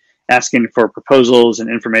Interior asking for proposals and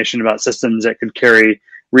information about systems that could carry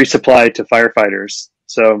resupply to firefighters.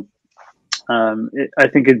 So I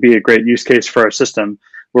think it'd be a great use case for our system.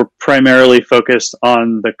 We're primarily focused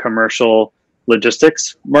on the commercial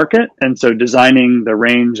logistics market, and so designing the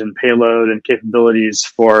range and payload and capabilities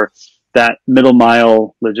for that middle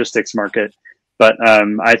mile logistics market. But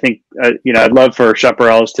I think I'd love for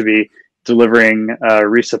Chaparrals to be delivering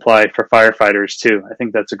resupply for firefighters too. I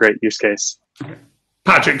think that's a great use case.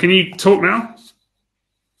 Patrick, can you talk now?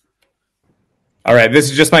 All right, this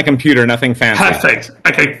is just my computer, nothing fancy. Perfect.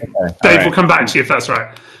 Okay, Dave, we'll come back to you if that's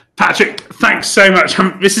right. Patrick, thanks so much.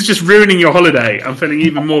 This is just ruining your holiday. I'm feeling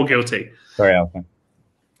even more guilty. Sorry, Alpha.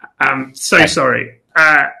 I'm so sorry.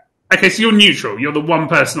 Okay, so you're neutral. You're the one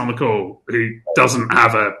person on the call who doesn't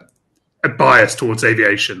have a bias towards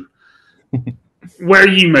aviation. Where are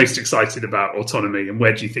you most excited about autonomy, and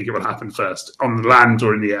where do you think it will happen first, on the land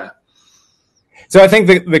or in the air? So I think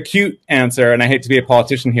the cute answer, and I hate to be a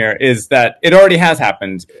politician here, is that it already has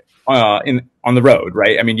happened on the road,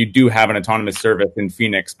 right? I mean, you do have an autonomous service in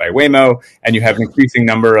Phoenix by Waymo, and you have an increasing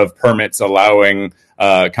number of permits allowing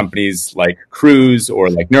companies like Cruise or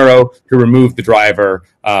like Nuro to remove the driver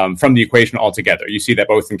from the equation altogether. You see that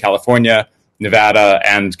both in California, Nevada,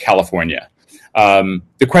 and California.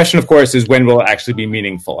 The question, of course, is when will it actually be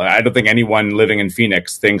meaningful? And I don't think anyone living in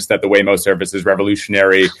Phoenix thinks that the Waymo service is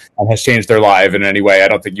revolutionary and has changed their life in any way. I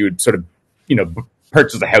don't think you would sort of,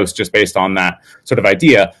 purchase a house just based on that sort of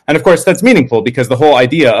idea. And of course, that's meaningful because the whole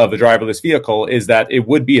idea of the driverless vehicle is that it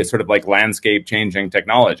would be a sort of like landscape changing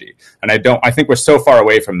technology. And I think we're so far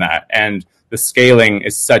away from that. And the scaling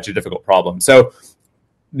is such a difficult problem. So,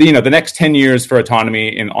 the next 10 years for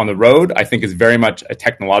autonomy on the road, I think is very much a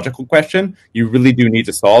technological question. You really do need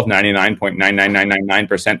to solve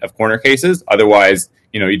 99.99999% of corner cases. Otherwise,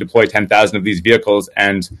 you deploy 10,000 of these vehicles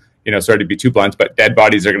and, sorry to be too blunt, but dead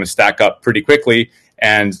bodies are going to stack up pretty quickly.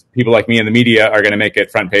 And people like me in the media are going to make it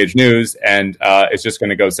front page news, and it's just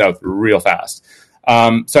going to go south real fast.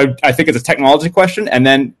 So I think it's a technology question. And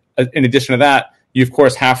then in addition to that, you, of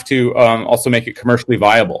course, have to also make it commercially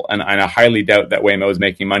viable. And I highly doubt that Waymo is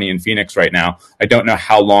making money in Phoenix right now. I don't know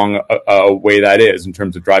how long a way that is in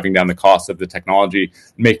terms of driving down the cost of the technology,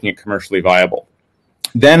 making it commercially viable.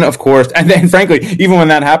 Then, of course, and then frankly, even when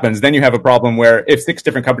that happens, then you have a problem where if 6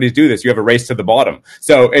 different companies do this, you have a race to the bottom.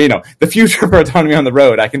 So, the future for autonomy on the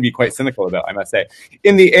road, I can be quite cynical about, I must say.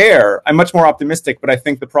 In the air, I'm much more optimistic, but I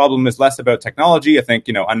think the problem is less about technology. I think,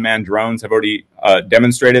 unmanned drones have already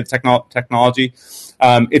demonstrated technology.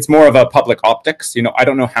 It's more of a public optics. I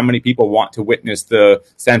don't know how many people want to witness the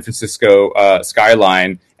San Francisco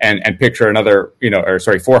skyline and picture another,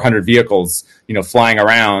 400 vehicles, flying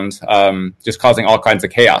around, just causing all kinds of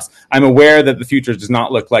chaos. I'm aware that the future does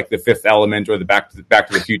not look like the Fifth Element or the Back to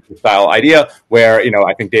the Future style idea, where,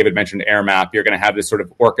 I think David mentioned Air Map. You're going to have this sort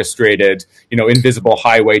of orchestrated, invisible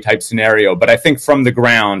highway type scenario. But I think from the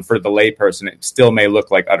ground, for the layperson, it still may look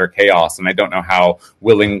like utter chaos. And I don't know how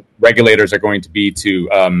willing regulators are going to be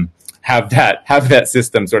to have that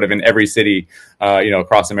system sort of in every city,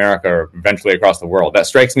 across America or eventually across the world. That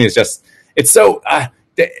strikes me as just, it's so,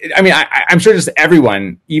 I'm sure just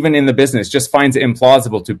everyone, even in the business, just finds it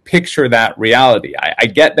implausible to picture that reality. I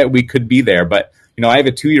get that we could be there, but, I have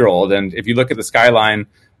a 2-year-old, and if you look at the skyline,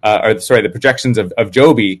 the projections of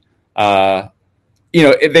Joby,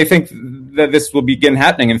 they think that this will begin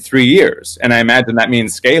happening in 3 years. And I imagine that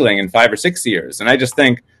means scaling in 5 or 6 years. And I just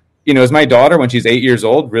think, is my daughter, when she's 8 years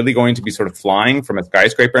old, really going to be sort of flying from a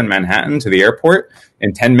skyscraper in Manhattan to the airport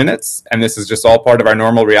in 10 minutes? And this is just all part of our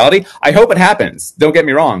normal reality? I hope it happens. Don't get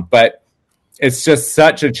me wrong. But it's just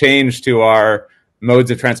such a change to our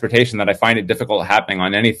modes of transportation that I find it difficult happening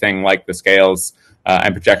on anything like the scales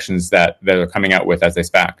and projections that they're coming out with as they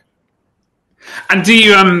SPAC. And do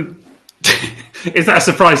you, is that a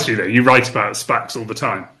surprise to you, though? You write about SPACs all the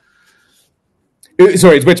time.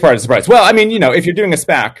 Sorry, which part is surprise? Well, I mean, if you're doing a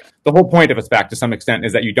SPAC, the whole point of a SPAC to some extent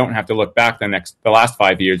is that you don't have to look back the last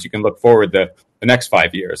 5 years. You can look forward the next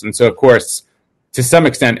 5 years. And so, of course, to some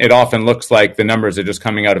extent, it often looks like the numbers are just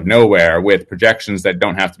coming out of nowhere with projections that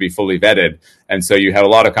don't have to be fully vetted. And so you have a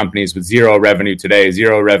lot of companies with 0 revenue today,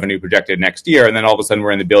 0 revenue projected next year, and then all of a sudden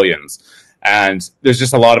we're in the billions. And there's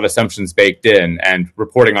just a lot of assumptions baked in, and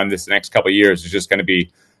reporting on this the next couple of years is just going to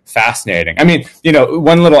be fascinating. I mean,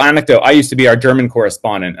 one little anecdote, I used to be our German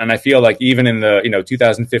correspondent, and I feel like even in the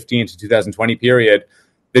 2015 to 2020 period,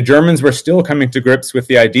 the Germans were still coming to grips with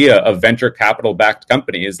the idea of venture capital backed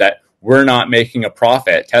companies that were not making a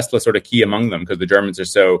profit. Tesla sort of key among them because the Germans are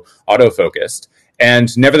so auto focused,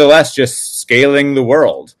 and nevertheless just scaling the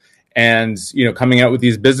world and coming out with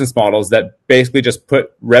these business models that basically just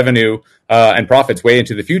put revenue and profits way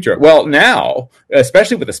into the future. Well, now,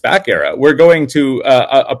 especially with the SPAC era, we're going to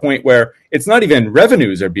a point where it's not even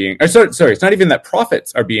revenues are being, it's not even that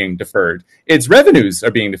profits are being deferred. It's revenues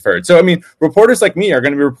are being deferred. So, I mean, reporters like me are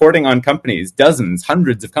going to be reporting on companies, dozens,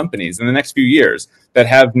 hundreds of companies in the next few years that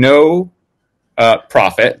have no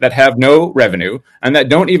profit, that have no revenue, and that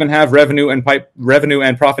don't even have revenue and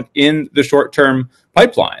profit in the short-term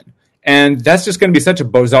pipeline. And that's just going to be such a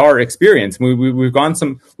bizarre experience. We've gone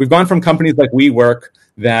from companies like WeWork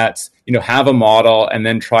that have a model and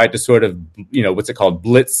then try to sort of what's it called,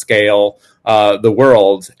 blitz scale the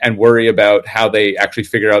world and worry about how they actually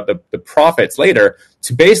figure out the profits later,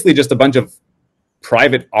 to basically just a bunch of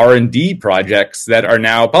private R&D projects that are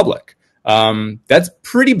now public. That's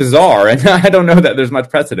pretty bizarre, and I don't know that there's much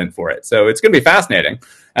precedent for it. So it's going to be fascinating.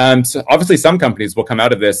 So obviously, some companies will come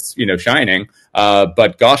out of this, shining,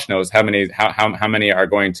 but gosh knows how many are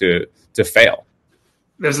going to fail.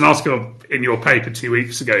 There's an article in your paper 2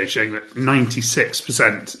 weeks ago showing that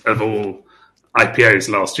 96% of all IPOs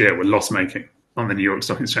last year were loss-making on the New York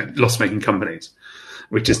Stock Exchange, loss-making companies,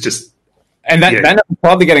 which is just... And that number's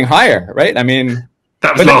probably getting higher, right? I mean...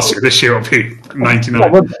 That was last year. This year will be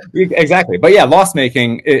 99. Well, exactly. But yeah,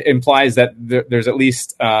 loss-making implies that there's at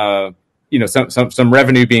least... some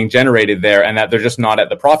revenue being generated there, and that they're just not at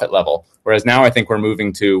the profit level. Whereas now I think we're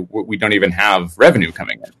moving to we don't even have revenue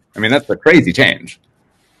coming in. I mean, that's a crazy change.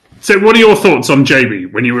 So what are your thoughts on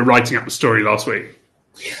JB when you were writing up the story last week?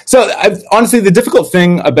 So honestly, the difficult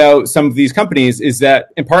thing about some of these companies is that,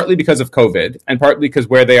 and partly because of COVID, and partly because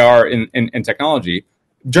where they are in technology,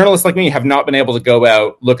 journalists like me have not been able to go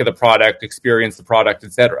out, look at the product, experience the product,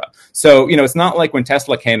 etc. So, it's not like when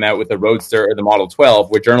Tesla came out with the Roadster or the Model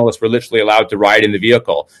 12, where journalists were literally allowed to ride in the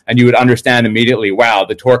vehicle, and you would understand immediately, wow,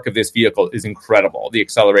 the torque of this vehicle is incredible. The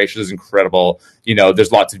acceleration is incredible.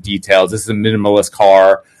 There's lots of details. This is a minimalist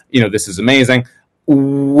car. This is amazing.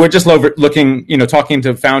 We're just looking, talking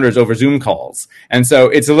to founders over Zoom calls. And so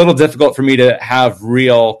it's a little difficult for me to have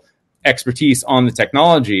real expertise on the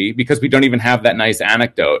technology because we don't even have that nice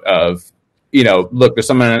anecdote of, look, there's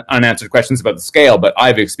some unanswered questions about the scale, but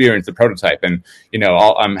I've experienced the prototype. And,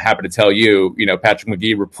 I'm happy to tell you, Patrick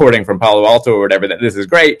McGee reporting from Palo Alto or whatever, that this is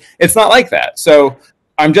great. It's not like that. So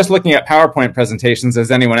I'm just looking at PowerPoint presentations as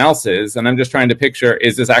anyone else is. And I'm just trying to picture,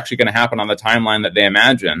 is this actually going to happen on the timeline that they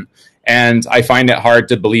imagine? And I find it hard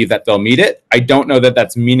to believe that they'll meet it. I don't know that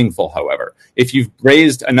that's meaningful, however. If you've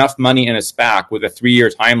raised enough money in a SPAC with a 3-year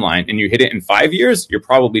timeline and you hit it in 5 years, you're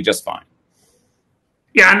probably just fine.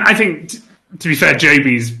 Yeah, and I think, to be fair,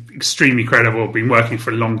 JB's extremely credible, been working for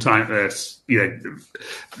a long time at this.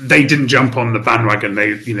 They didn't jump on the bandwagon.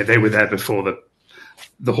 They were there before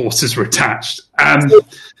the horses were attached.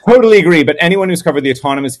 Totally agree. But anyone who's covered the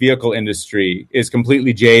autonomous vehicle industry is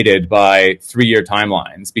completely jaded by 3-year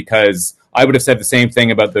timelines, because I would have said the same thing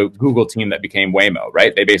about the Google team that became Waymo,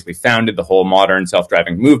 right? They basically founded the whole modern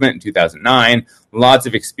self-driving movement in 2009. Lots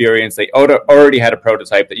of experience. They already had a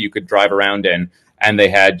prototype that you could drive around in. And they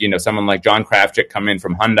had, someone like John Krafchick come in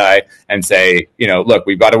from Hyundai and say, look,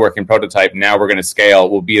 we've got a working prototype. Now we're going to scale.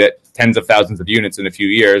 We'll be at tens of thousands of units in a few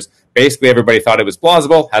years. Basically, everybody thought it was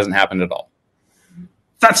plausible. Hasn't happened at all.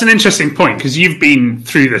 That's an interesting point, because you've been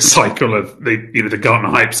through this cycle of the Gartner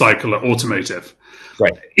hype cycle at automotive.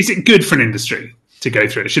 Right. Is it good for an industry to go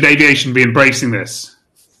through it? Should aviation be embracing this?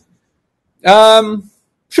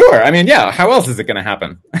 Sure. I mean, yeah. How else is it going to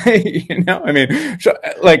happen?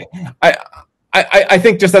 I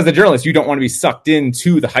think just as a journalist, you don't want to be sucked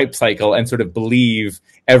into the hype cycle and sort of believe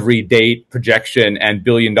every date, projection, and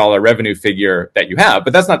billion-dollar revenue figure that you have.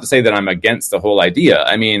 But that's not to say that I'm against the whole idea.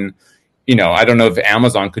 I mean, I don't know if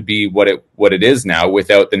Amazon could be what it is now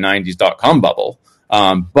without the 90s .com bubble.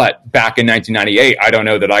 But back in 1998, I don't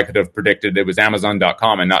know that I could have predicted it was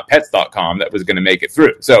Amazon.com and not Pets.com that was going to make it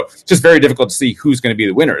through. So it's just very difficult to see who's going to be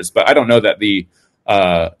the winners. But I don't know that the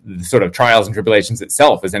sort of trials and tribulations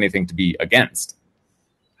itself is anything to be against.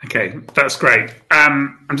 Okay, that's great.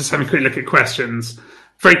 I'm just having a quick look at questions.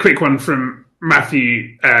 Very quick one from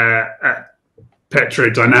Matthew at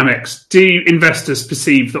Petrodynamics. Do investors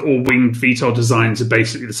perceive that all winged VTOL designs are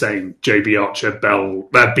basically the same? JB Archer, Bell,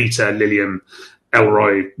 Beta, Lilium,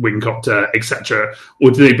 Elroy, Wingcopter, etc.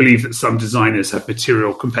 Or do they believe that some designers have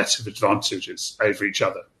material competitive advantages over each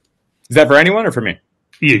other? Is that for anyone or for me?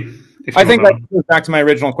 You. I think that goes back to my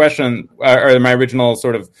original question, or my original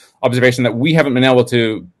sort of observation, that we haven't been able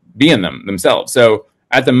to be in them themselves. So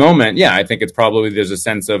at the moment, yeah, I think it's probably there's a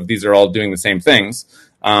sense of these are all doing the same things.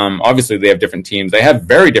 Obviously, they have different teams. They have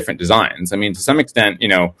very different designs. I mean, to some extent,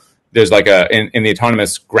 there's like in the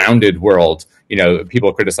autonomous grounded world,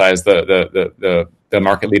 people criticize the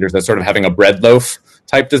market leaders as sort of having a bread loaf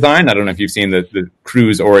type design. I don't know if you've seen the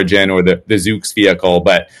Cruise Origin or the Zoox vehicle,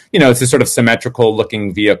 but it's a sort of symmetrical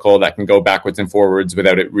looking vehicle that can go backwards and forwards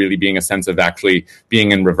without it really being a sense of actually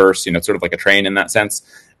being in reverse. It's sort of like a train in that sense.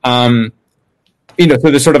 So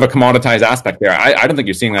there's sort of a commoditized aspect there. I don't think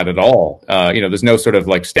you're seeing that at all. There's no sort of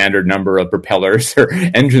like standard number of propellers or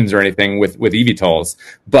engines or anything with eVTOLs,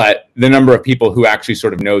 but the number of people who actually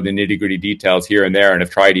sort of know the nitty gritty details here and there and have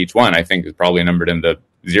tried each one, I think is probably numbered in the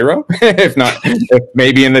 0, if not, if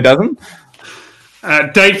maybe in the dozen.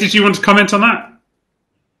 Dave, did you want to comment on that?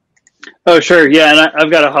 Oh, sure. Yeah, and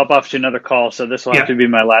I've got to hop off to another call, so this will have to be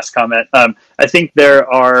my last comment. I think there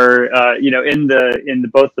are, in the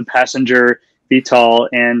both the passenger VTOL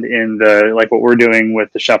and in the like what we're doing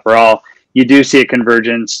with the Chaparral, you do see a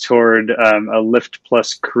convergence toward a lift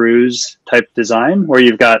plus cruise type design, where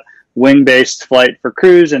you've got wing-based flight for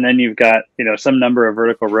cruise, and then you've got some number of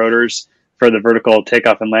vertical rotors for the vertical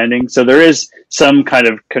takeoff and landing. So there is some kind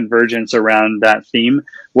of convergence around that theme.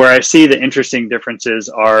 Where I see the interesting differences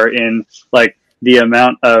are in like the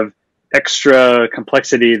amount of extra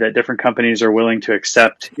complexity that different companies are willing to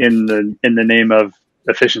accept in the name of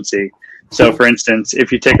efficiency. So, for instance,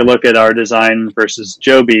 if you take a look at our design versus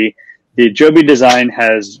Joby, the Joby design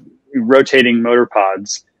has rotating motor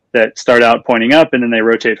pods that start out pointing up and then they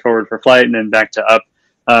rotate forward for flight and then back to up.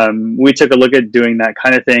 We took a look at doing that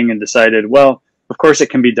kind of thing and decided, well, of course it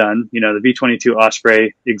can be done. You know, the V-22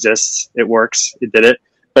 Osprey exists, it works, it did it,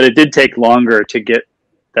 but it did take longer to get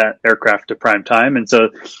that aircraft to prime time. And so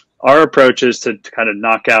our approach is to kind of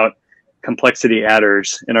knock out complexity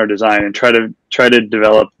adders in our design and try to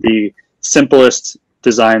develop the simplest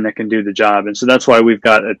design that can do the job. And so that's why we've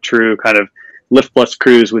got a true kind of lift plus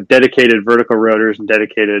cruise with dedicated vertical rotors and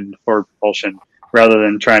dedicated forward propulsion, rather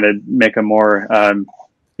than trying to make a more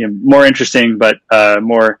more interesting but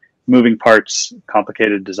more moving parts,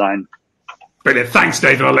 complicated design. Brilliant. Thanks,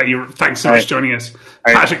 David. I'll let you. Thanks so much for joining us.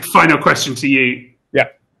 Patrick, final question to you. Yeah.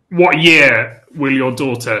 What year will your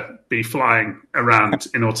daughter be flying around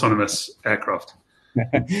in autonomous aircraft?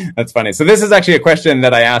 That's funny. So this is actually a question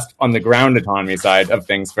that I asked on the ground autonomy side of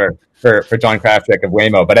things for John Krafchick of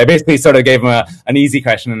Waymo, but I basically sort of gave him an easy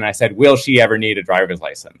question, and I said, will she ever need a driver's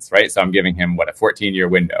license, right? So I'm giving him, a 14-year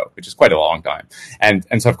window, which is quite a long time. And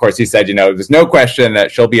so, of course, he said, there's no question that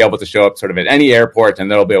she'll be able to show up sort of at any airport, and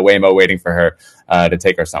there'll be a Waymo waiting for her to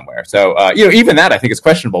take her somewhere. So, even that I think is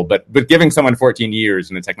questionable, but giving someone 14 years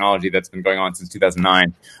in a technology that's been going on since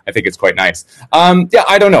 2009, I think it's quite nice.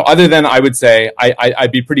 I don't know. Other than I would say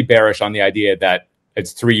I'd be pretty bearish on the idea that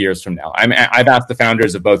it's 3 years from now. I've asked the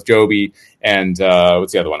founders of both Joby and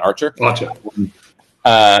what's the other one, Archer?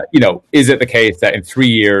 Is it the case that in 3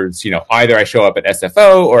 years, either I show up at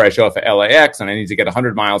SFO or I show up at LAX and I need to get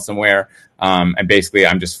 100 miles somewhere, and basically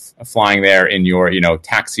I'm just flying there in your,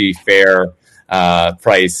 taxi fare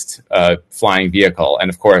priced flying vehicle. And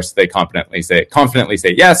of course, they confidently say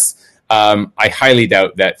yes. I highly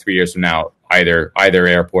doubt that 3 years from now, either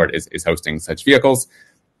airport is hosting such vehicles.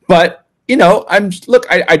 But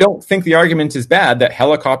I don't think the argument is bad that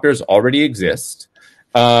helicopters already exist.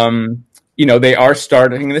 They are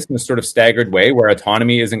starting this in a sort of staggered way where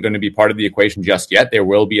autonomy isn't going to be part of the equation just yet. There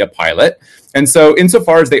will be a pilot. And so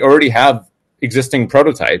insofar as they already have existing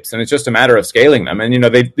prototypes, and it's just a matter of scaling them. And,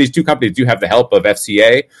 these two companies do have the help of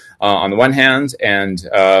FCA on the one hand, and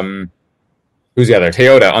who's the other?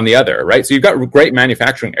 Toyota on the other, right? So you've got great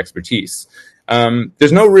manufacturing expertise.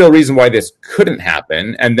 There's no real reason why this couldn't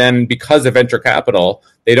happen. And then because of venture capital,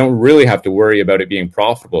 they don't really have to worry about it being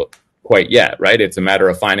profitable quite yet, right? It's a matter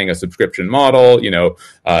of finding a subscription model,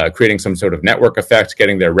 creating some sort of network effect,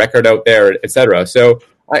 getting their record out there, et cetera. So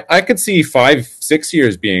I could see 5-6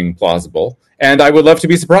 years being plausible, and I would love to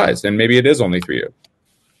be surprised. And maybe it is only 3 years.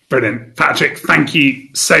 Brilliant. Patrick, thank you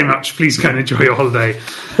so much. Please go and enjoy your holiday.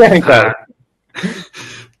 Thanks,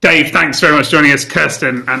 Dave, thanks very much for joining us.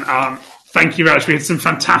 Kirsten and thank you very much. We had some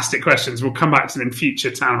fantastic questions. We'll come back to them in future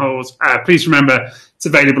town halls. Please remember, it's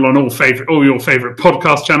available on all your favorite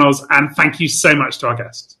podcast channels. And thank you so much to our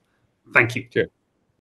guests. Thank you. Cheers.